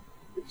see it?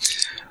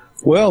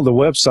 Well, the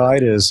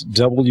website is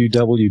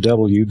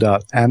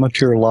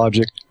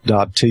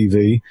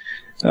www.amateurlogic.tv.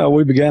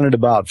 We began it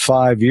about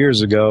 5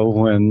 years ago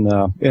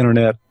when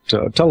internet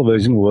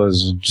television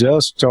was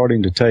just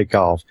starting to take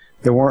off.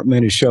 There weren't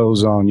many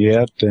shows on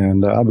yet,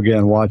 and I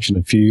began watching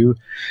a few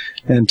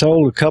and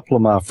told a couple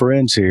of my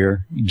friends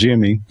here,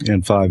 Jimmy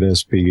in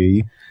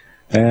 5SPE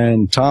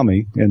and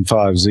Tommy in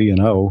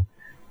 5Z&O,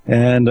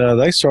 and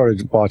they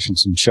started watching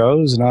some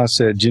shows, and I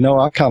said,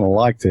 I kind of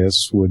like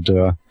this.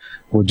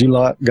 Would you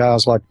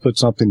guys like to put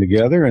something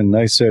together? And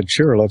they said,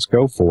 sure, let's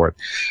go for it.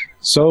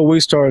 So we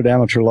started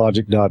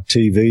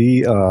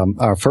amateurlogic.tv.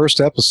 Our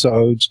first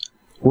episodes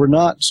were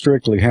not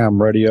strictly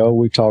ham radio.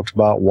 We talked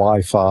about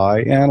Wi-Fi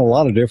and a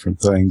lot of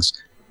different things.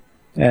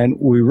 And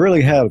we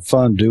really had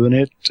fun doing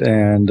it.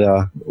 And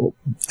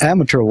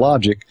Amateur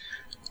Logic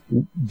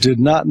did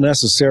not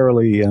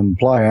necessarily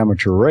imply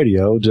amateur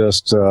radio,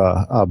 just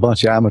a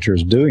bunch of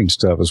amateurs doing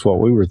stuff is what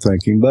we were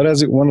thinking. But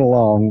as it went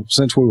along,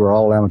 since we were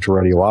all amateur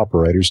radio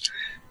operators,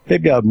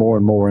 it got more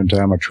and more into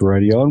amateur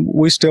radio, and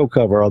we still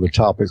cover other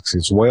topics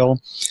as well.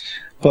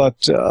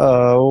 But,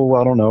 I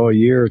don't know, a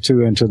year or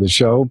two into the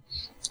show,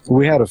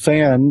 we had a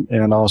fan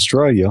in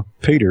Australia,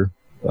 Peter,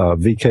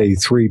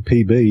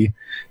 VK3PB,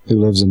 who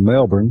lives in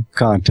Melbourne,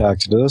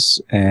 contacted us,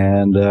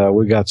 and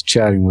we got to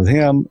chatting with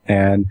him,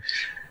 and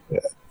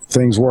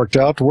things worked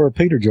out to where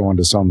Peter joined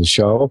us on the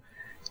show,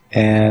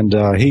 and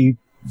he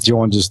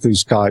joins us through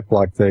Skype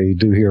like they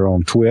do here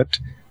on Twit,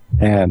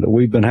 and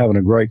we've been having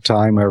a great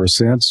time ever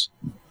since.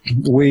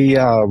 We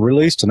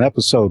released an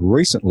episode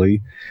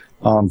recently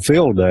on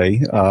Field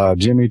Day.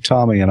 Jimmy,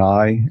 Tommy, and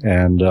I,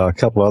 and a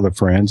couple other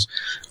friends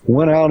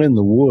went out in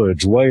the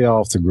woods way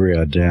off the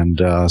grid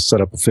and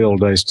set up a Field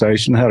Day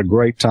station, had a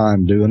great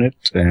time doing it,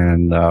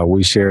 and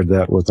we shared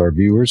that with our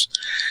viewers.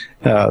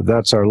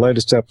 That's our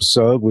latest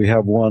episode. We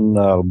have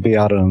one be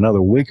out in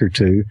another week or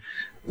two.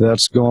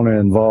 That's going to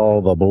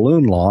involve a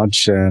balloon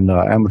launch and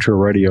amateur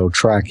radio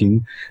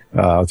tracking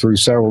through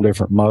several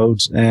different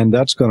modes, and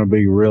that's going to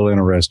be real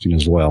interesting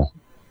as well.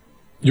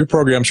 Your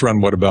programs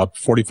run, about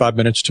 45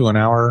 minutes to an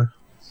hour?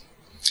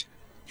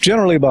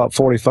 Generally about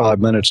 45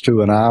 minutes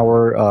to an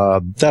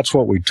hour. That's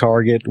what we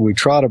target. We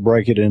try to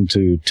break it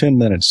into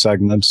 10-minute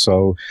segments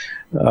so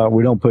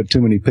we don't put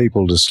too many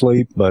people to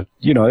sleep. But,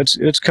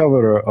 it's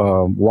covered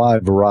a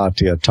wide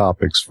variety of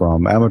topics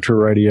from amateur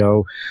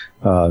radio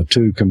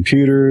to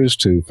computers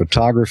to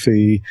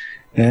photography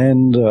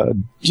and,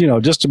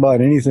 just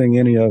about anything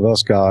any of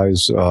us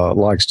guys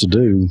likes to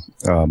do.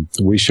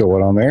 We show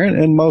it on there.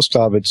 And most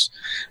of it's,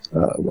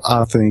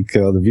 I think,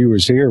 the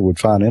viewers here would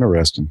find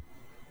interesting.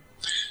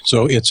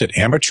 So it's at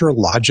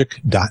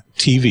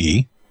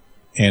amateurlogic.tv,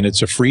 and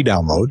it's a free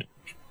download.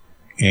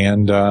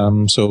 And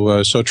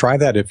so try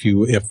that.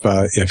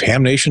 If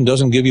Ham Nation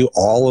doesn't give you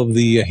all of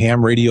the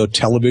ham radio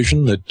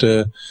television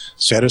that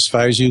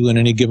satisfies you in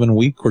any given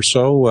week or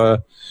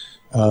so,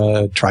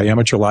 try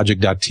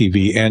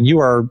amateurlogic.tv. And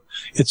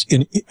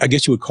I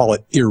guess you would call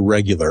it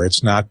irregular.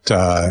 It's not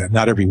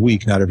every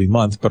week, not every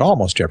month, but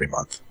almost every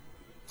month.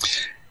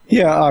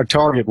 Yeah, our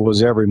target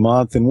was every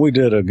month, and we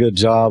did a good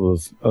job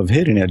of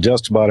hitting it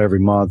just about every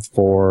month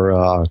for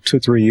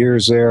 2-3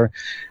 years there.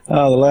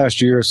 The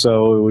last year or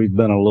so, we've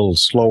been a little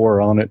slower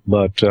on it,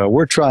 but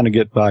we're trying to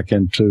get back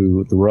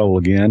into the role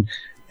again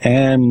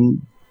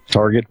and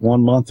target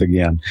 1 month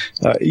again.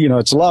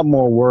 It's a lot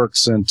more work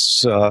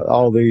since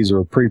all these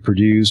are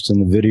pre-produced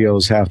and the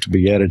videos have to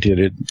be edited.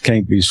 It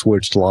can't be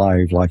switched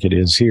live like it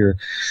is here.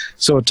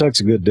 So it takes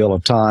a good deal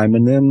of time.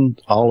 And then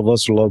all of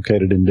us are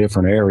located in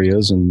different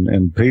areas,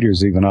 and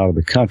Peter's even out of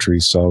the country.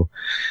 So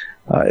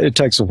it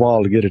takes a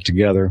while to get it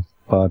together.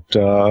 But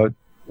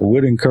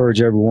we'd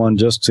encourage everyone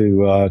just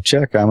to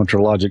check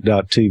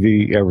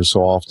amateurlogic.tv ever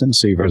so often,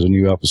 see if there's a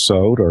new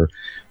episode, or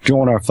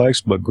join our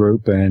Facebook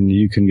group, and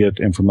you can get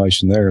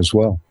information there as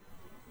well.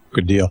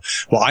 Good deal.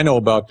 Well, I know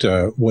about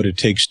what it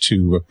takes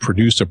to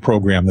produce a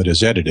program that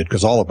is edited,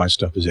 because all of my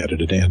stuff is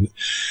edited, and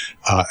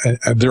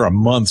there are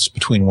months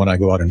between when I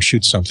go out and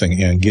shoot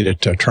something and get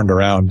it turned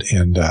around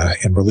and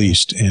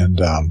released.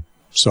 And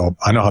so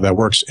I know how that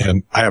works,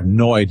 and I have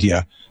no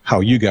idea how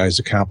you guys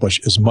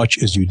accomplish as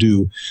much as you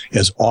do,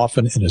 as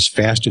often and as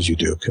fast as you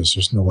do, because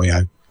there's no way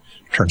I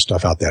turn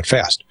stuff out that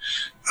fast.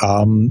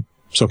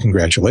 So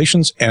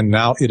congratulations. And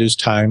now it is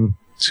time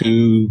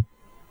to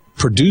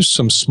produce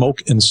some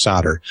smoke and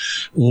solder.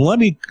 Let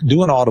me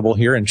do an audible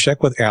here and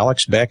check with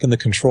Alex back in the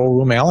control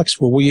room. Alex,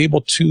 were we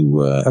able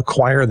to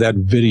acquire that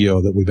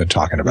video that we've been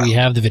talking about? We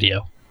have the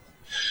video.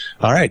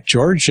 All right,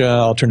 George,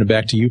 I'll turn it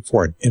back to you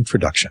for an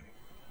introduction.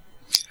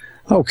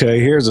 Okay,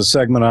 here's a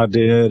segment I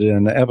did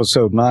in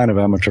episode 9 of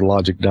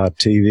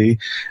AmateurLogic.tv.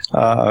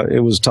 It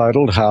was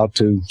titled How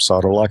to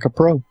Solder Like a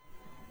Pro.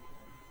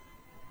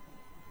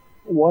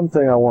 One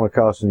thing I want to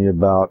caution you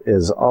about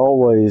is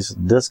always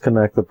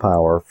disconnect the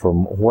power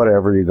from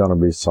whatever you're going to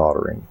be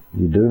soldering.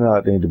 You do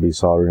not need to be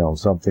soldering on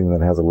something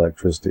that has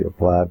electricity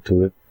applied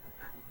to it.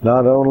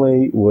 Not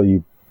only will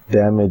you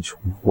damage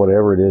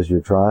whatever it is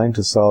you're trying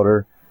to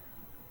solder,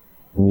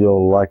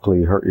 you'll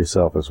likely hurt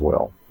yourself as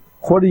well.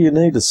 What do you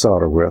need to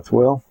solder with?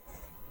 Well,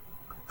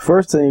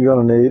 first thing you're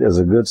going to need is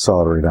a good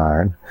soldering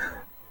iron.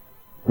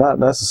 Not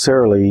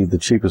necessarily the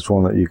cheapest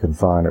one that you can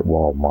find at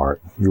Walmart.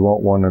 You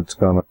want one that's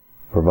going to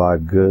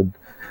provide good,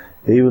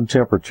 even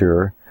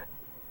temperature,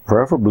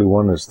 preferably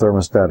one that's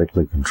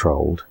thermostatically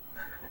controlled.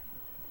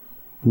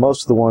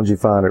 Most of the ones you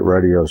find at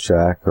Radio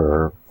Shack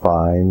are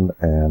fine,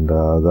 and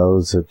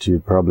those that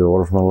you'd probably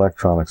order from an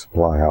electronic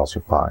supply house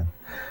are fine.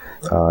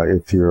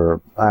 If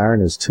your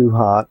iron is too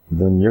hot,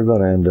 then you're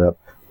going to end up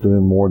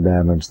doing more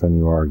damage than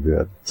you are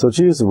good. So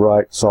choose the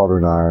right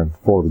soldering iron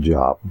for the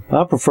job.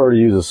 I prefer to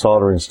use a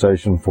soldering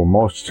station for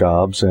most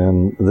jobs,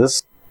 and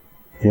this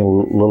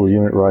little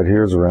unit right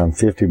here is around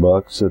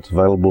 $50. It's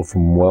available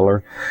from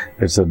Weller.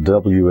 It's a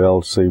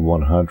WLC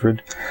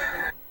 100.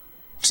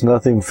 It's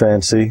nothing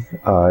fancy.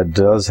 It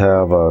does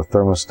have a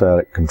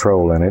thermostatic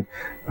control in it.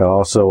 It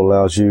also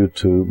allows you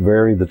to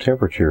vary the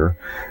temperature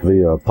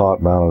via a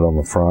pot mounted on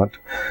the front.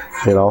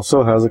 It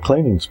also has a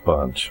cleaning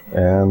sponge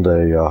and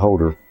a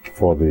holder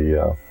for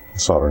the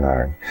soldering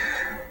iron.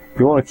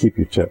 You want to keep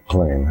your tip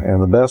clean,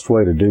 and the best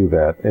way to do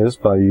that is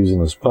by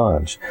using a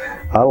sponge.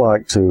 I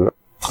like to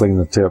clean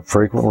the tip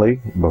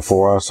frequently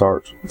before I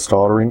start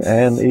soldering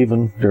and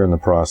even during the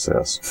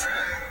process.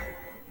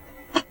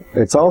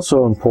 It's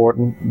also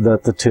important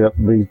that the tip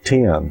be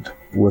tinned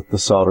with the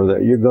solder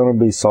that you're going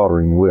to be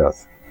soldering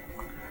with.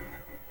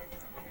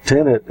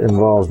 Tin it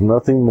involves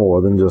nothing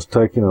more than just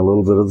taking a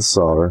little bit of the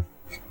solder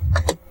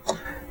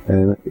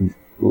and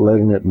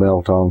letting it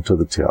melt onto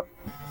the tip.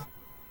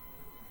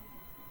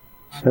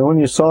 And when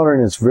you're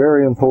soldering, it's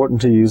very important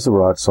to use the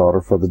right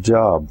solder for the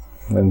job.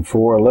 And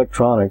for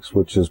electronics,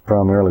 which is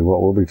primarily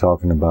what we'll be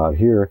talking about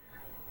here,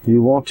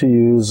 you want to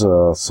use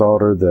a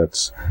solder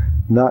that's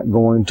not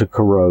going to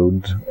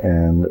corrode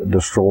and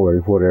destroy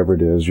whatever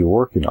it is you're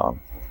working on.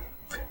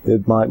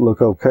 It might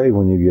look okay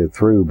when you get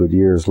through, but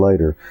years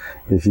later,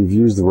 if you've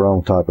used the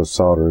wrong type of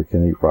solder, it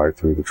can eat right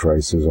through the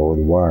traces or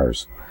the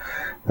wires.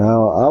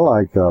 Now, I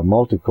like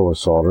multi-core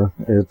solder.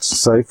 It's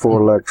safe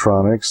for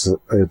electronics.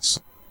 It's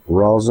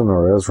rosin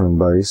or Ezrin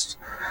based.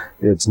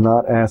 It's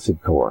not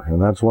acid core,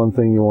 and that's one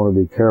thing you want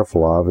to be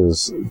careful of,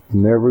 is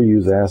never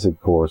use acid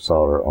core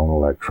solder on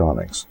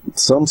electronics.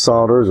 Some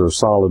solders are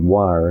solid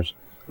wires.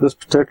 This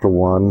particular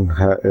one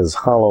is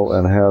hollow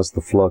and has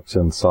the flux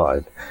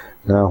inside.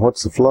 Now,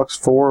 what's the flux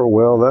for?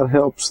 Well, that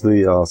helps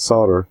the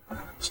solder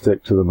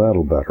stick to the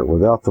metal better.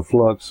 Without the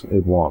flux,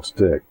 it won't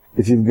stick.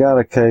 If you've got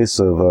a case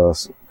of a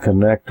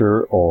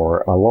connector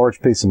or a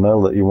large piece of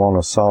metal that you want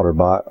to solder,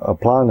 by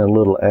applying a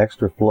little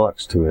extra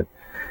flux to it,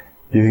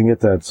 you can get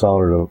that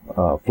solder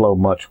to flow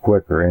much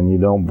quicker, and you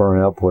don't burn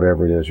up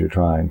whatever it is you're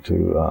trying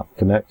to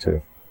connect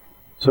to.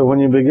 So when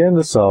you begin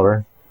to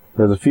solder,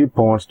 there's a few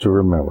points to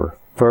remember.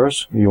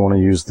 First, you want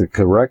to use the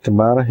correct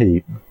amount of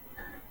heat,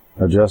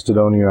 adjusted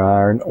on your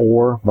iron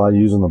or by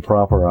using the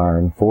proper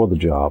iron for the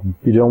job.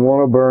 You don't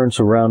want to burn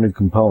surrounding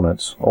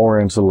components or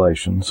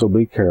insulation, so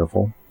be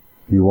careful.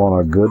 You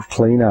want a good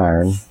clean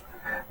iron.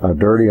 A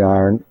dirty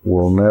iron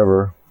will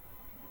never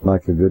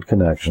make a good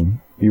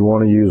connection. You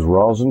want to use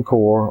rosin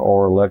core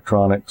or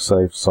electronic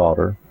safe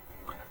solder.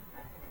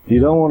 You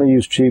don't want to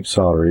use cheap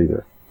solder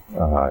either.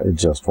 It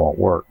just won't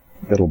work.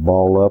 It'll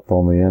ball up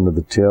on the end of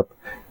the tip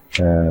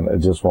and it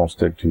just won't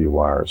stick to your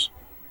wires.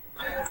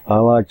 I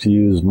like to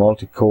use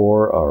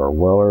multi-core or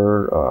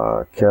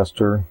Weller,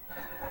 Kester.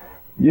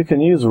 You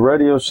can use a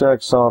Radio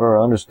Shack solder.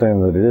 I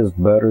understand that it is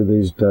better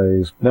these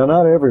days. Now,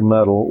 not every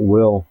metal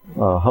will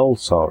hold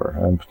solder,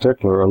 in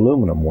particular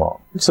aluminum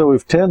won't. So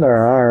we've tinned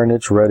our iron.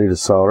 It's ready to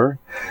solder.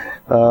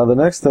 The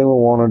next thing we'll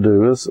want to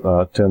do is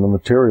tin the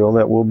material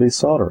that we'll be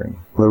soldering.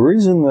 The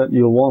reason that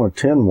you'll want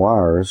to tin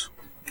wires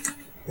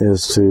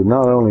is to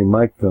not only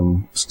make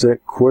them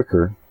stick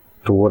quicker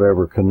to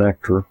whatever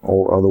connector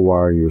or other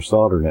wire you're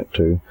soldering it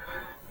to,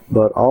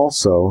 but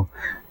also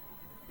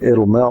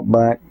it'll melt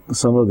back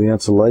some of the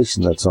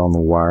insulation that's on the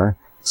wire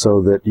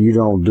so that you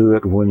don't do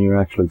it when you're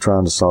actually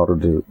trying to solder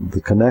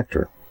the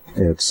connector.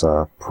 It's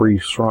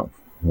pre-shrunk,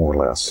 more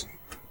or less.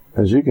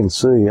 As you can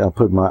see, I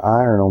put my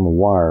iron on the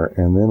wire,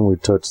 and then we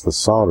touch the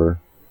solder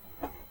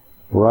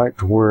right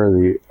to where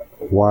the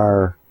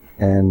wire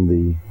and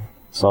the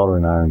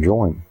soldering iron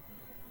join.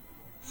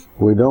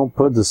 We don't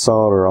put the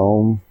solder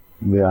on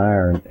the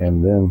iron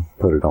and then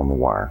put it on the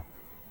wire.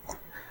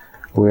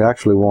 We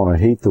actually want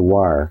to heat the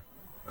wire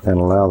and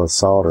allow the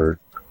solder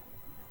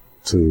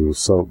to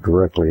soak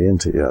directly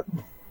into it.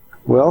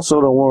 We also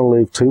don't want to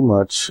leave too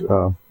much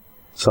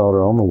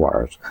solder on the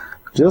wires,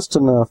 just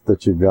enough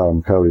that you've got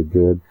them coated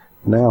good.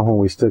 Now when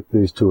we stick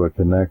these to a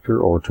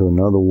connector or to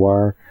another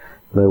wire,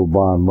 they will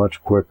bond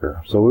much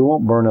quicker, so we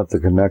won't burn up the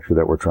connector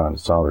that we're trying to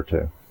solder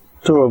to.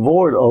 To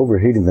avoid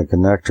overheating the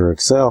connector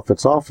itself,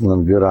 it's often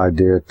a good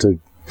idea to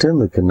tin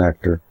the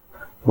connector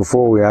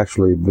before we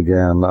actually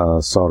begin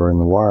soldering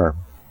the wire.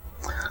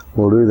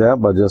 We'll do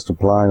that by just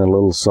applying a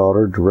little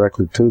solder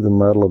directly to the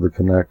metal of the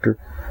connector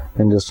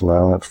and just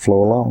allowing it to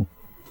flow along.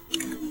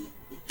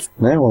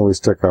 Now when we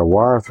stick our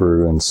wire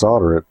through and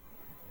solder it,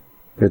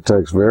 it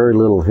takes very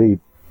little heat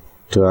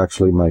to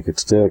actually make it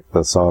stick.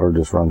 The solder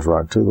just runs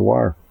right to the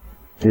wire.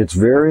 It's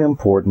very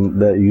important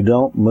that you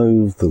don't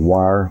move the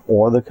wire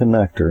or the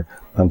connector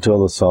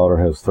until the solder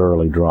has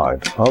thoroughly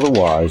dried.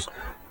 Otherwise,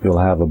 you'll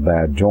have a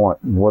bad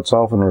joint, what's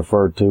often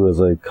referred to as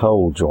a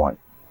cold joint.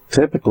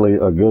 Typically,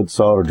 a good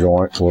solder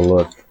joint will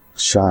look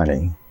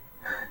shiny.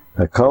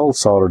 A cold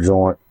solder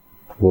joint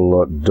will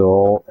look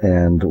dull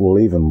and will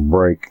even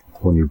break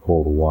when you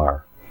pull the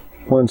wire.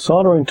 When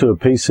soldering to a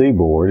PC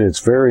board, it's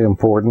very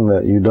important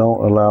that you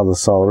don't allow the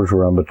solder to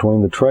run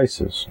between the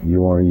traces.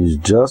 You want to use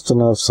just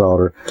enough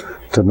solder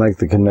to make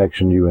the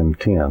connection you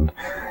intend,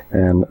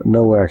 and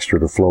no extra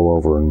to flow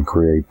over and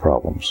create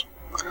problems.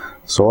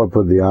 So I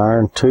put the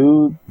iron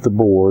to the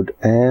board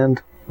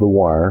and the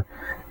wire,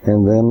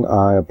 and then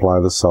I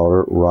apply the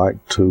solder right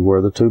to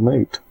where the two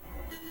meet.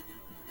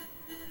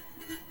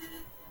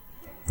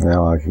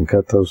 Now I can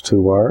cut those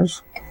two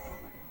wires,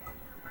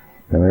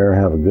 and there I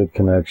have a good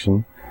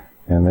connection,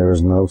 and there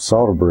is no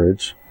solder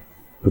bridge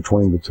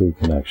between the two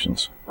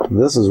connections.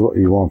 This is what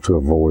you want to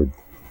avoid.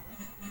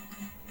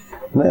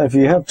 Now, if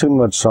you have too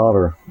much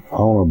solder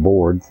on a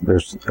board,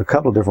 there's a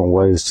couple of different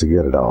ways to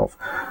get it off.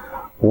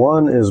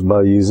 One is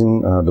by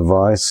using a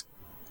device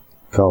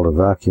called a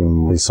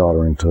vacuum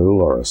desoldering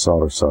tool or a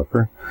solder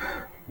sucker.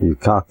 You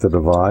cock the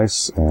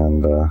device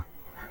and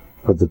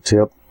put the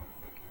tip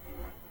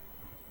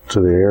to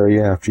the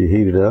area after you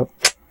heat it up,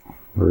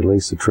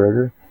 release the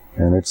trigger,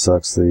 and it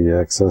sucks the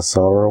excess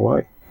solder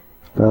away.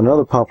 Now,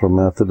 another popular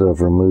method of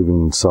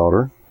removing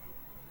solder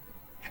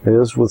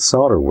is with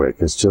solder wick.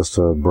 It's just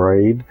a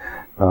braid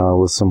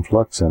with some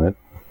flux in it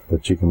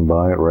that you can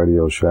buy at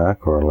Radio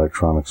Shack or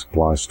electronic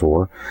supply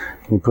store.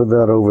 You put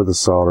that over the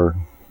solder,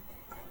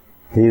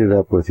 heat it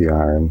up with the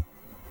iron,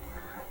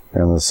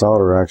 and the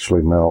solder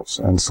actually melts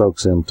and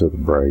soaks into the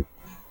braid.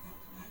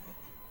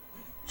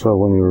 So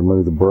when you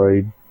remove the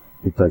braid,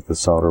 you take the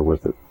solder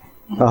with it.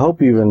 I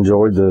hope you've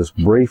enjoyed this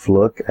brief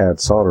look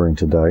at soldering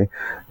today.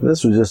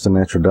 This was just an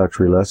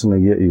introductory lesson to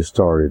get you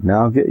started.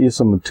 Now get you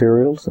some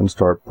materials and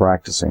start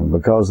practicing,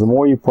 because the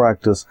more you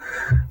practice,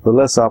 the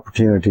less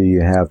opportunity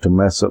you have to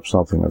mess up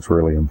something that's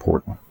really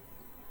important.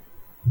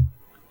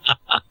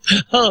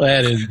 Oh,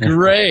 that is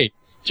great.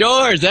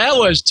 George, that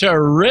was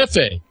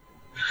terrific.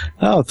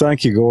 Oh,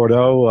 thank you,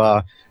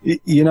 Gordo.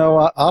 You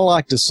know, I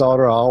like to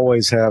solder. I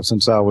always have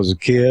since I was a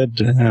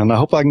kid, and I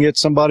hope I can get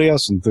somebody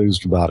else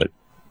enthused about it.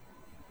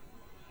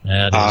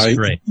 That is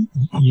great.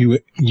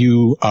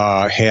 You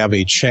have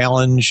a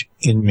challenge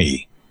in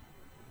me.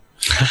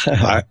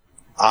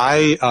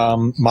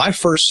 My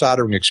first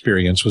soldering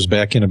experience was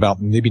back in about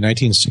maybe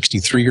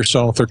 1963 or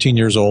so, 13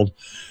 years old.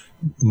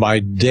 My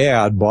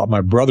dad bought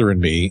my brother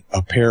and me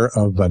a pair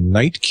of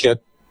Night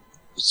Kit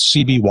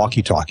CB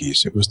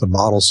walkie-talkies. It was the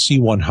model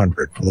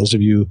C100. For those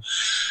of you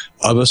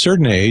of a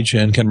certain age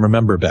and can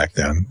remember back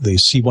then, the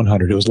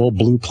C100, it was a little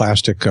blue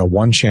plastic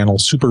one-channel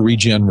super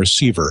regen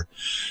receiver.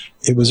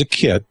 It was a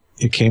kit.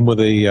 It came with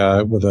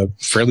a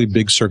fairly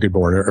big circuit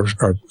board,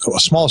 or a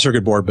small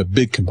circuit board, but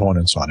big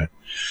components on it.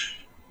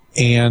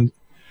 And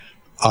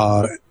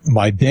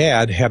my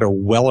dad had a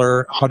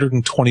Weller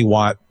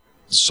 120-watt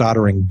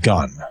soldering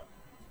gun.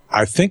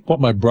 I think what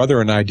my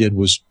brother and I did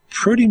was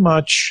pretty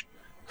much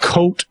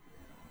coat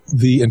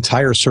the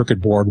entire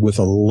circuit board with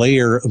a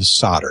layer of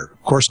solder.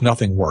 Of course,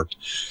 nothing worked.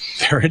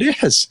 There it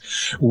is.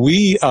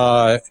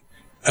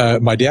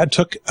 My dad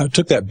took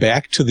that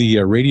back to the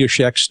Radio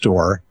Shack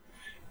store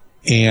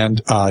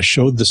and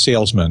showed the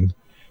salesman,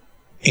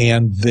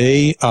 and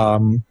they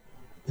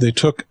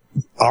took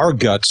our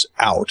guts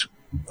out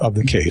of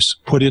the case,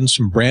 put in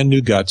some brand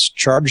new guts,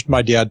 charged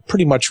my dad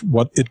pretty much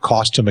what it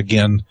cost him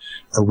again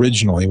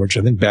originally, which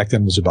I think back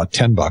then was about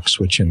 $10,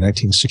 which in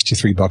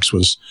 1963 bucks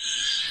was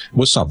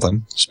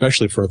something,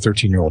 especially for a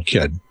 13-year-old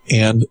kid.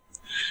 And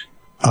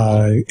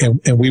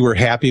we were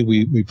happy.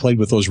 We played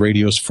with those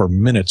radios for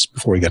minutes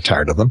before we got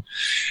tired of them.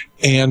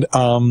 And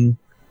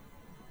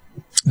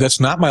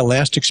that's not my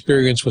last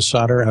experience with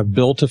solder. I've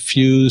built a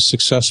few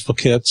successful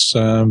kits,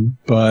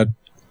 but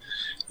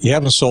you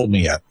haven't sold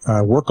me yet.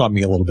 Work on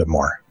me a little bit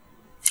more.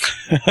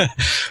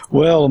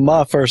 Well,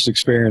 my first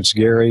experience,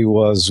 Gary,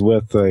 was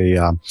with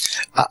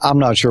I'm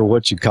not sure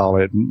what you call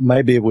it.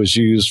 Maybe it was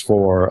used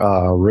for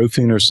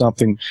roofing or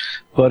something,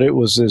 but it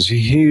was this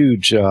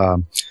huge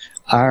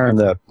iron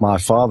that my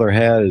father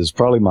had is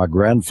probably my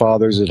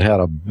grandfather's. It had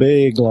a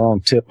big,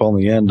 long tip on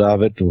the end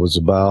of it. It was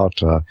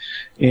about an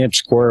inch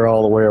square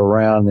all the way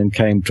around, then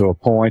came to a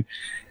point.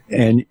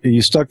 And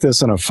you stuck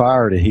this in a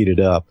fire to heat it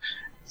up.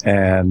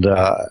 And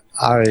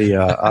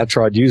I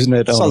tried using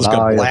it on Sounds an like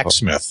eye. a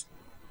blacksmith.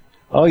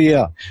 Oh,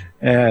 yeah.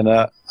 And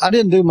I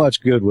didn't do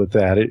much good with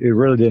that. It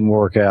really didn't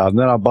work out. And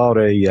then I bought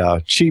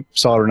a cheap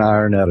soldering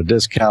iron at a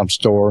discount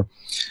store,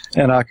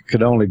 and I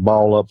could only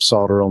ball up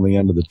solder on the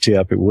end of the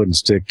tip. It wouldn't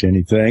stick to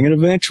anything. And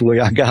eventually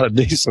I got a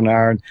decent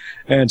iron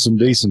and some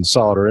decent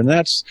solder. And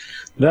that's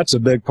a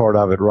big part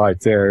of it right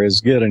there,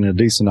 is getting a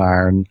decent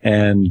iron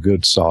and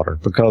good solder,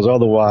 because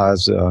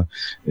otherwise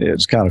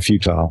it's kind of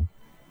futile.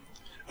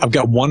 I've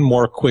got one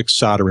more quick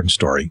soldering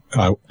story.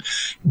 I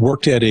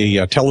worked at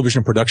a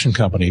television production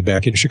company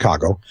back in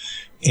Chicago,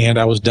 and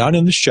I was down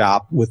in the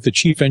shop with the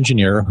chief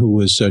engineer, who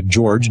was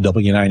George,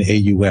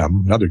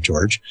 W9AUM, another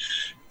George,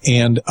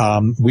 and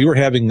we were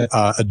having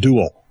a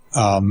duel.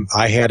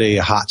 I had a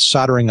hot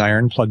soldering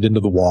iron plugged into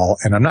the wall,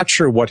 and I'm not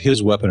sure what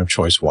his weapon of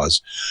choice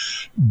was,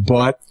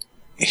 but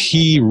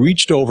he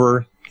reached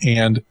over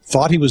and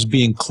thought he was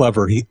being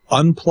clever. He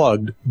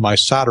unplugged my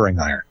soldering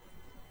iron.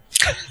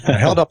 I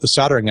held up the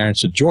soldering iron and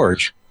said,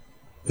 "George,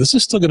 this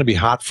is still going to be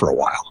hot for a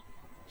while."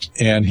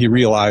 And he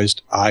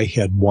realized I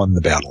had won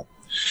the battle.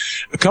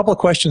 A couple of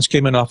questions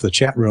came in off the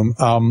chat room.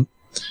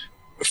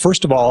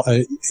 First of all,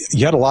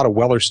 you had a lot of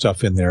Weller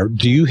stuff in there.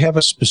 Do you have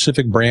a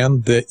specific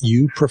brand that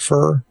you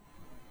prefer?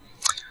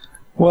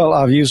 Well,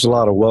 I've used a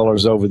lot of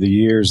Wellers over the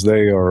years.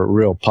 They are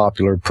real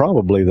popular,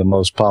 probably the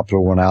most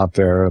popular one out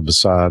there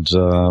besides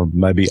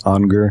maybe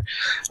Unger.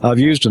 I've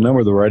used a number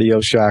of the Radio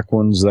Shack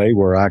ones. They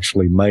were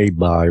actually made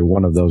by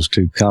one of those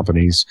two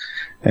companies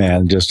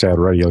and just had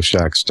Radio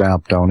Shack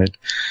stamped on it.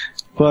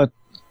 But,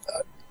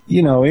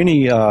 you know,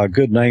 any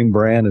good name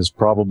brand is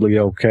probably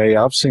okay.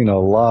 I've seen a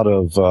lot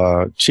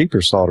of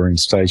cheaper soldering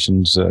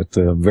stations at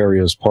the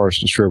various parts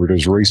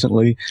distributors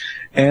recently,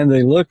 and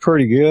they look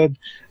pretty good.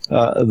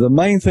 The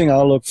main thing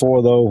I look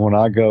for, though, when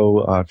I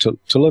go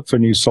to look for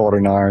new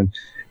soldering iron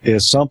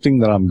is something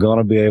that I'm going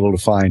to be able to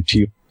find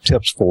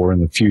tips for in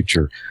the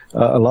future.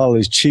 A lot of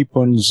these cheap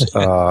ones,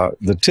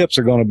 the tips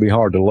are going to be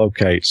hard to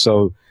locate,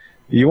 so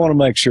you want to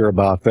make sure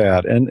about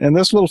that. And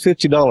this little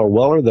 $50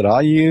 Weller that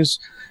I use,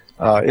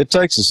 it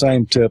takes the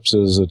same tips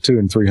as a $200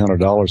 and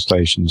 $300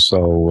 station,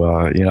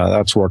 so you know,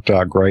 that's worked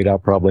out great. I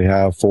probably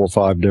have 4 or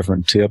 5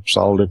 different tips,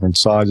 all different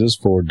sizes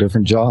for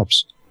different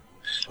jobs.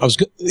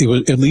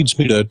 It leads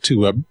me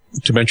to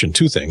mention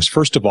two things.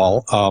 First of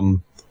all,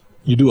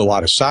 you do a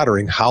lot of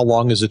soldering. How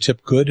long is a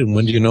tip good, and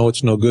when do you know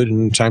it's no good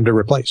and time to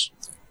replace?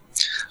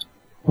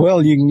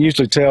 Well, you can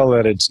usually tell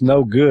that it's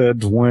no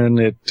good when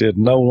it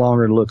no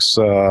longer looks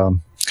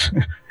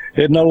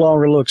it no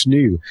longer looks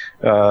new.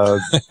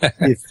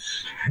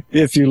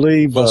 If you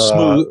leave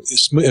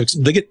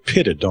smooth, they get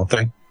pitted, don't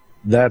they?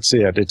 That's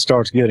it. It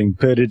starts getting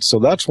pitted. So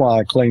that's why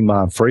I clean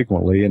mine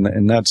frequently,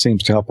 and that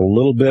seems to help a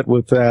little bit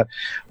with that.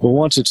 But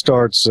once it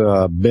starts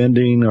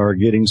bending or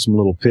getting some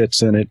little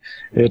pits in it,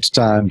 it's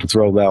time to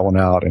throw that one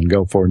out and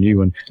go for a new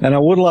one. And I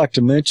would like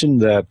to mention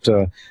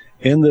that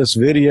in this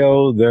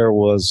video, there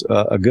was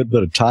a good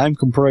bit of time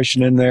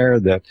compression in there,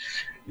 that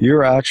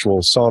your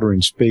actual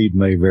soldering speed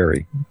may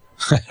vary.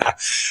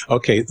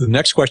 Okay, the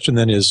next question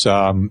then is,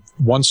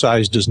 one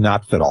size does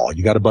not fit all.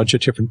 You got a bunch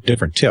of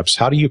different tips.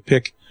 How do you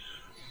pick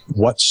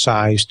what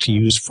size to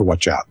use for what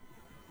job?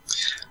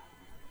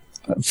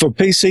 For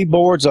PC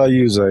boards, I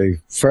use a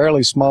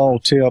fairly small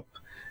tip.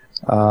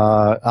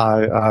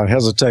 I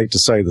hesitate to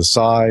say the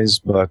size,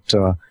 but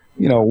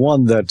you know,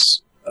 one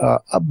that's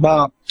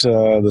about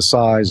the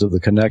size of the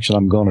connection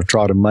I'm going to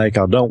try to make.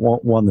 I don't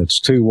want one that's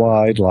too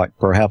wide, like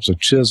perhaps a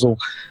chisel,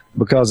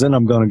 because then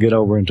I'm going to get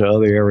over into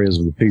other areas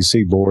of the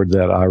PC board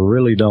that I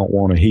really don't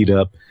want to heat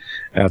up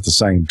at the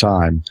same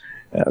time.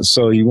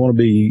 So you want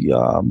to be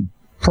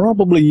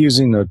probably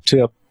using a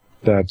tip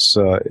that's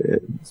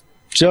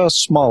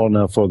just small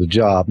enough for the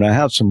job. Now, I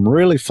have some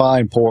really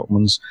fine port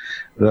ones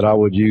that I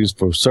would use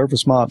for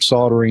surface mount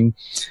soldering.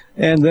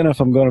 And then if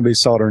I'm going to be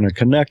soldering a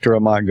connector, I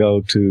might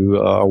go to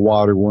a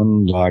wider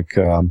one, like,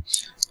 I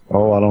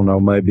don't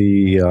know,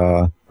 maybe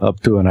up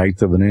to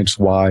 1/8 of an inch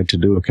wide to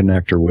do a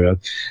connector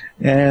with.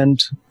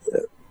 And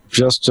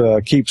just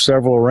keep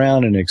several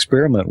around and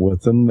experiment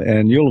with them,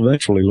 and you'll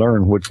eventually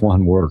learn which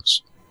one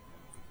works.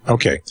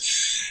 Okay.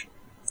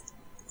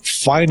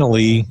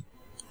 Finally,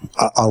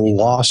 a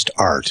lost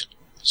art,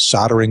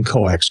 soldering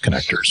coax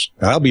connectors.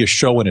 Now, that'll be a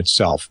show in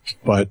itself,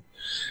 but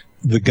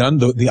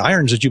the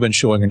irons that you've been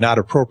showing are not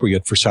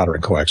appropriate for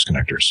soldering coax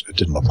connectors. It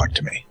didn't look like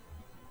to me.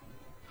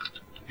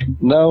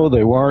 No,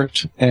 they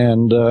weren't,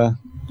 and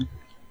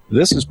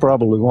this is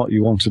probably what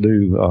you want to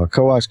do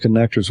coax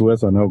connectors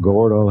with. I know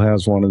Gordo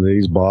has one of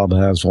these. Bob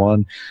has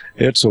one.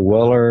 It's a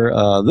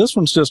Weller. This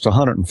one's just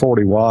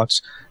 140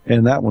 watts,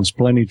 and that one's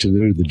plenty to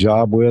do the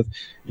job with.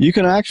 You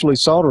can actually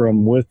solder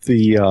them with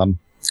the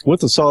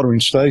soldering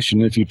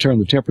station if you turn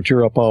the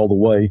temperature up all the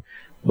way,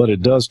 but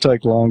it does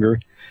take longer.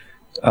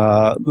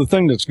 The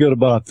thing that's good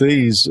about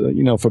these,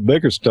 you know, for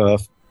bigger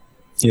stuff,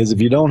 is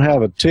if you don't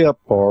have a tip,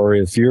 or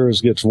if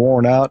yours gets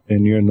worn out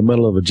and you're in the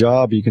middle of a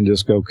job, you can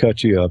just go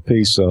cut you a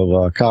piece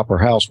of copper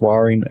house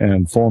wiring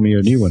and form you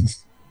a new one.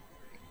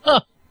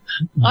 Huh.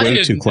 I Way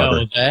didn't too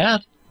clever. know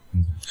that.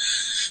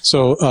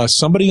 So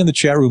somebody in the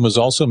chat room was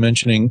also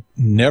mentioning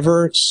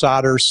never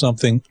solder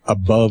something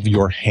above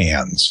your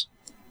hands.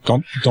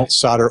 Don't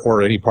solder,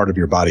 or any part of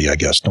your body, I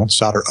guess. Don't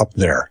solder up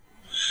there.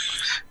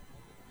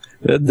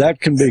 That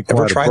can be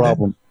quite a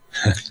problem.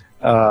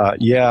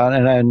 Yeah,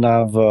 and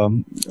I've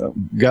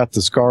got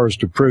the scars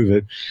to prove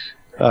it.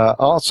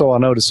 Also, I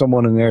noticed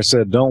someone in there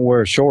said, don't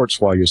wear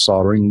shorts while you're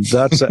soldering.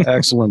 That's an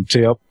excellent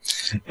tip.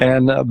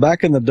 And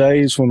back in the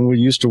days when we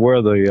used to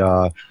wear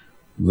the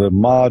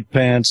mod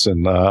pants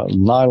and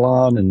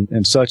nylon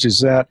and such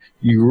as that,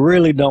 you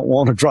really don't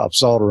want to drop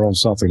solder on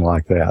something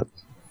like that.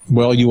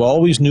 Well, you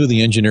always knew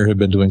the engineer had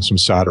been doing some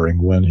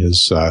soldering when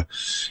his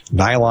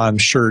nylon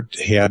shirt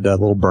had a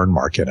little burn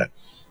mark in it.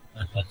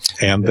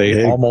 And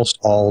they almost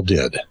all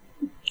did.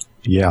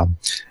 Yeah.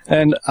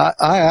 And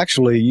I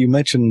actually, you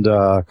mentioned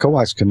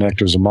coax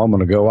connectors a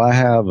moment ago. I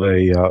have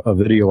a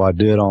video I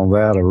did on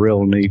that, a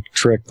real neat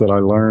trick that I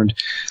learned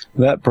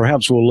that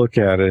perhaps we'll look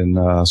at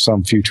in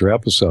some future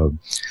episode.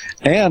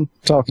 And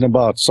talking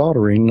about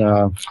soldering,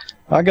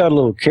 I got a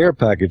little care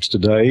package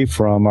today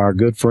from our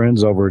good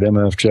friends over at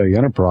MFJ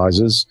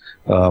Enterprises,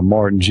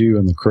 Martin Jew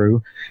and the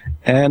crew.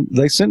 And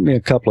they sent me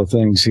a couple of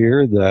things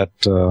here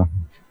that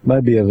may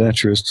be of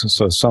interest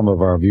to some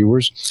of our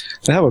viewers.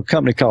 They have a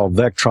company called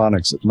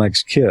Vectronics that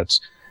makes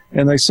kits.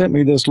 And they sent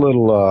me this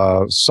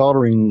little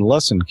soldering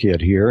lesson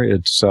kit here.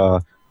 It's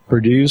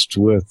produced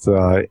with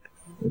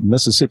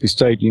Mississippi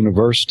State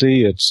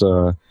University. It's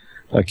a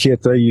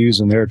kit they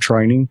use in their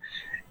training.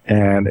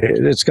 And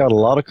it's got a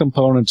lot of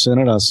components in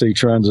it. I see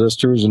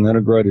transistors and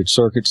integrated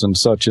circuits and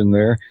such in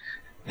there.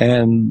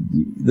 And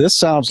this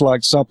sounds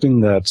like something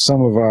that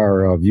some of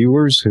our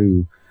viewers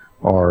who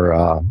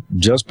are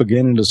just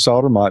beginning to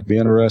solder might be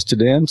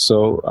interested in.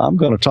 So I'm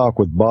going to talk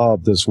with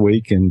Bob this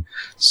week and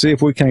see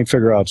if we can't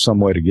figure out some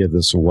way to give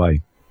this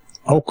away.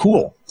 Oh,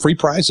 cool. Free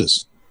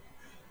prizes.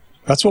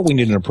 That's what we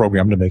need in a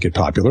program to make it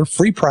popular.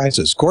 Free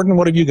prizes. Gordon,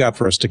 what have you got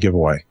for us to give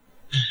away?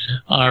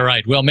 All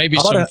right. Well, maybe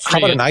how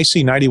about an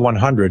IC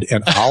 9100,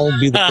 and I'll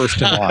be the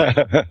first in line.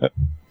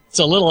 It's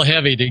a little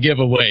heavy to give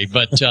away,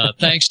 but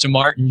thanks to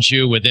Martin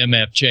Jew with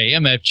MFJ.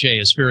 MFJ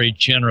is very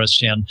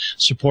generous in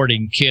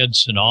supporting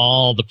kids and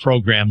all the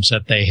programs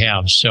that they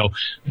have. So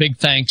big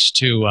thanks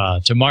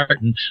to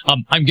Martin.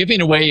 I'm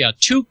giving away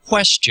 2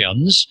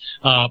 questions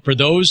for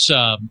those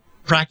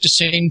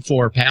practicing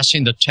for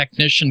passing the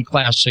technician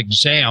class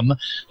exam.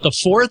 The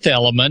 4th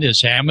element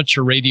is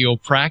amateur radio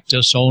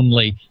practice,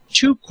 only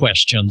 2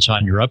 questions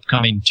on your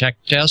upcoming tech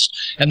test,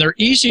 and they're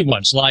easy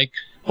ones, like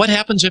what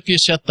happens if you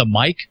set the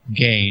mic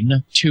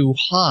gain too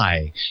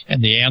high?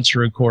 And the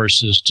answer, of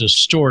course, is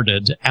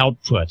distorted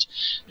output.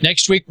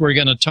 Next week, we're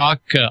going to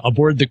talk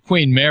aboard the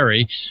Queen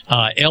Mary,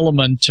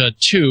 element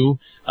 2,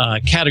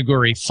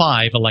 category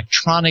 5,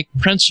 electronic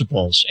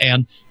principles.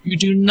 And you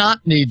do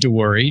not need to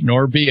worry,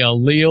 nor be a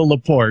Leo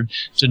Laporte,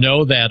 to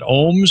know that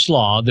Ohm's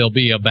Law, there'll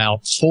be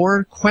about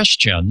 4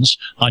 questions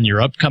on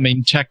your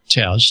upcoming tech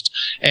test.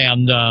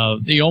 And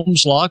the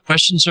Ohm's Law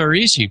questions are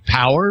easy.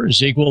 Power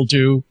is equal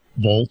to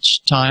volts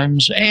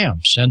times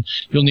amps, and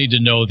you'll need to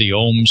know the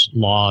Ohm's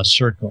Law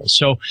circle.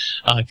 So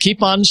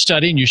keep on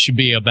studying. You should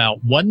be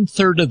about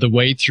 1/3 of the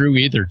way through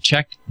either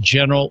Tech,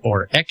 General,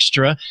 or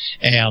Extra,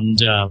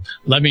 and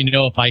let me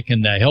know if I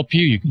can help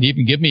you. You can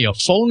even give me a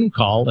phone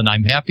call, and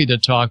I'm happy to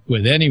talk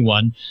with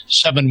anyone,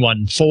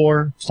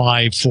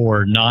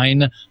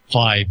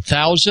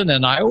 714-549-5000,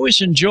 and I always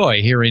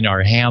enjoy hearing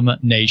our Ham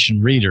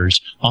Nation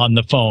readers on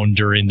the phone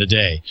during the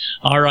day.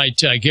 All right,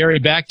 Gary,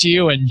 back to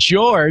you. And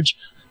George,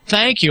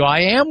 thank you.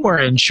 I am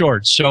wearing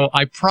shorts, so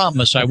I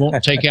promise I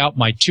won't take out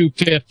my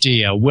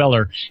 250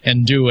 Weller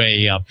and do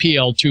a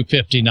PL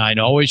 259.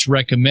 Always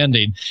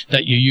recommending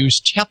that you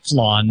use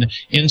Teflon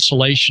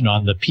insulation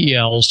on the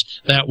PLs.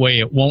 That way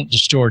it won't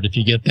distort if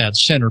you get that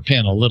center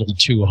pin a little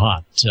too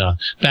hot.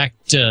 Back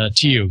to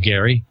you,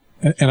 Gary.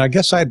 And I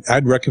guess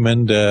I'd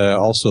recommend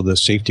also the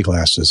safety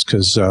glasses,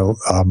 because a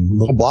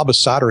little blob of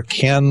solder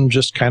can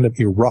just kind of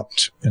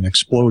erupt and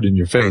explode in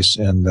your face,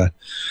 and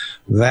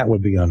that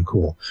would be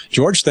uncool.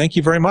 George, thank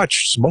you very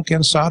much. Smoke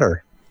and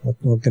solder.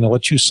 We're going to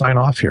let you sign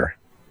off here.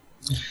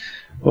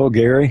 Well,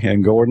 Gary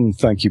and Gordon,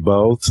 thank you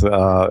both.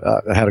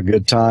 I had a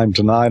good time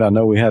tonight. I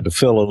know we had to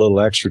fill a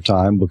little extra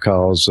time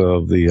because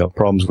of the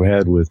problems we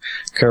had with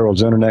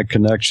Carole's internet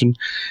connection.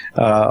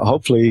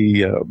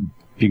 Hopefully,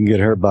 you can get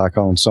her back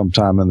on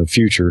sometime in the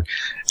future.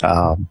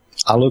 I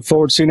look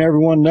forward to seeing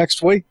everyone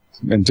next week.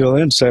 Until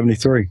then,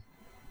 73.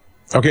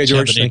 Okay,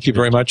 George, thank you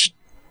very much.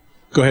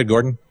 Go ahead,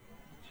 Gordon.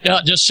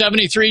 Yeah, just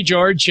 73,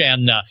 George,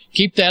 and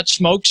keep that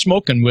smoke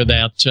smoking with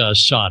that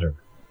solder.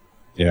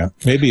 Yeah,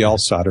 maybe I'll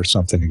solder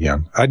something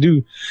again.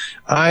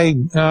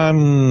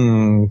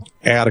 I'm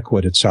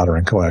adequate at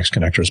soldering coax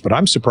connectors, but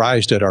I'm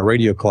surprised at our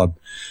radio club.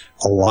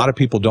 A lot of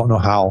people don't know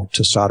how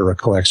to solder a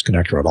coax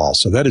connector at all.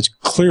 So that is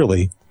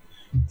clearly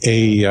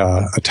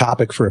a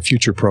topic for a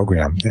future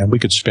program, and we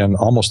could spend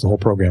almost the whole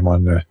program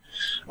on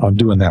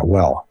doing that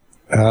well.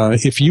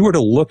 If you were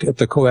to look at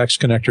the coax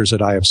connectors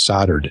that I have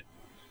soldered,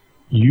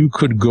 you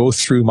could go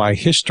through my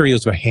history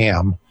as a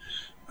ham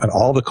and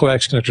all the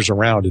coax connectors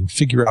around and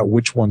figure out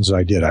which ones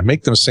I did. I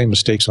make the same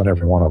mistakes on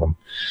every one of them.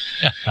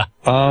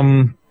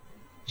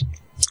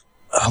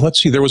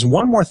 Let's see. There was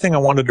one more thing I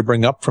wanted to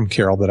bring up from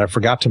Carole that I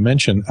forgot to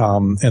mention,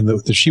 and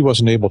that she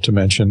wasn't able to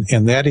mention,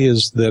 and that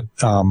is that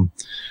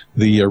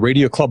the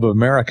Radio Club of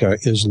America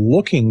is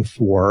looking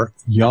for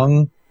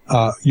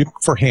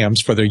for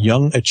hams for their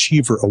Young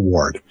Achiever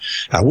Award.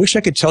 I wish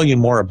I could tell you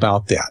more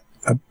about that.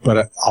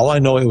 But all I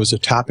know, it was a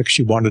topic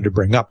she wanted to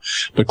bring up.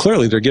 But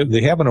clearly,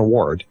 they have an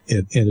award.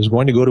 It is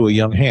going to go to a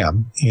young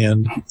ham.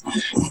 And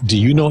do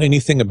you know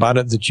anything about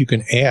it that you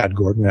can add,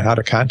 Gordon, and how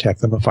to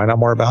contact them and find out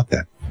more about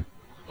that?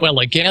 Well,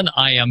 again,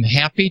 I am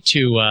happy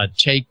to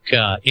take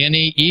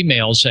any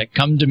emails that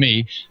come to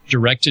me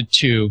directed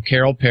to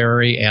Carole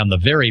Perry and the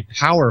very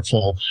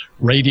powerful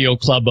Radio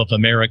Club of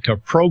America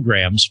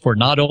programs for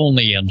not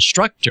only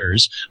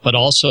instructors, but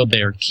also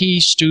their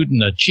key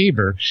student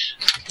achiever.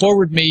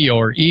 Forward me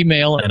your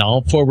email, and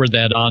I'll forward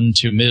that on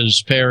to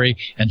Ms. Perry,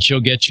 and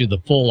she'll get you the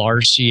full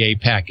RCA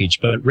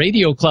package. But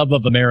Radio Club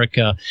of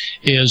America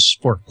is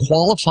for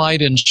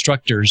qualified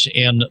instructors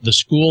in the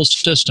school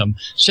system,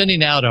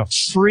 sending out a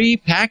free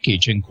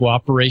package in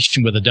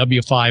cooperation with the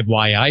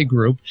W5YI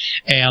group,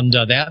 and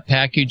that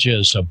package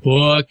is a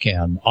book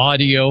and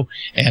audio,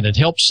 and it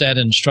helps that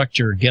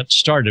instructor get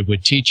started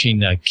with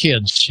teaching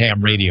kids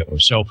ham radio.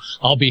 So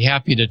I'll be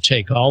happy to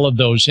take all of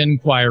those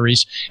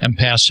inquiries and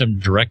pass them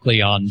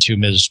directly on to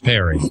Ms.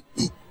 Perry.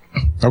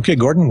 Okay,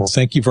 Gordon. Well,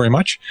 thank you very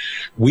much.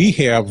 We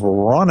have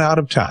run out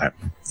of time.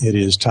 It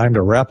is time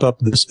to wrap up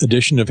this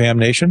edition of Ham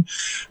Nation.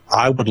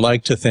 I would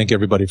like to thank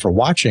everybody for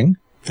watching.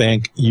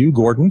 Thank you,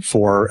 Gordon,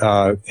 for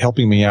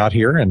helping me out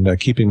here and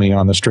keeping me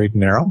on the straight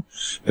and narrow.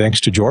 Thanks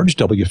to George,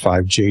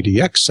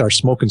 W5JDX, our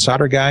smoke and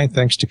solder guy.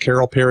 Thanks to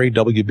Carole Perry,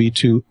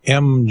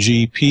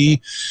 WB2MGP.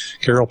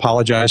 Carole,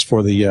 apologize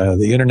for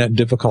the internet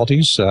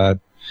difficulties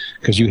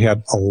because you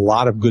had a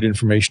lot of good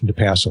information to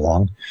pass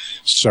along.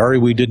 Sorry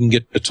we didn't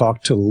get to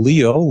talk to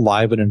Leo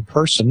live and in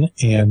person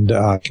and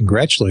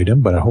congratulate him,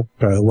 but I hope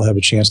we'll have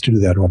a chance to do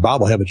that, or Bob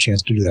will have a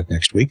chance to do that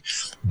next week.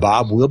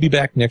 Bob will be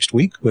back next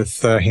week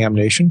with Ham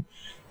Nation.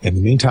 In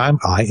the meantime,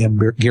 I am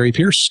Gary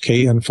Pierce,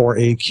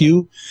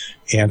 KN4AQ,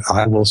 and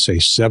I will say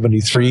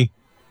 73,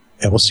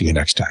 and we'll see you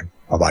next time.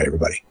 Bye-bye,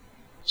 everybody.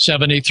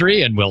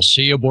 73, and we'll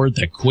see you aboard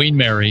the Queen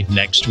Mary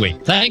next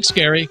week. Thanks,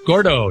 Gary.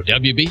 Gordo,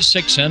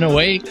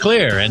 WB6NOA,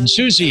 clear, and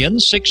Susie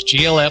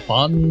N6GLF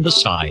on the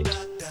side.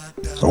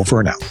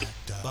 Over and out.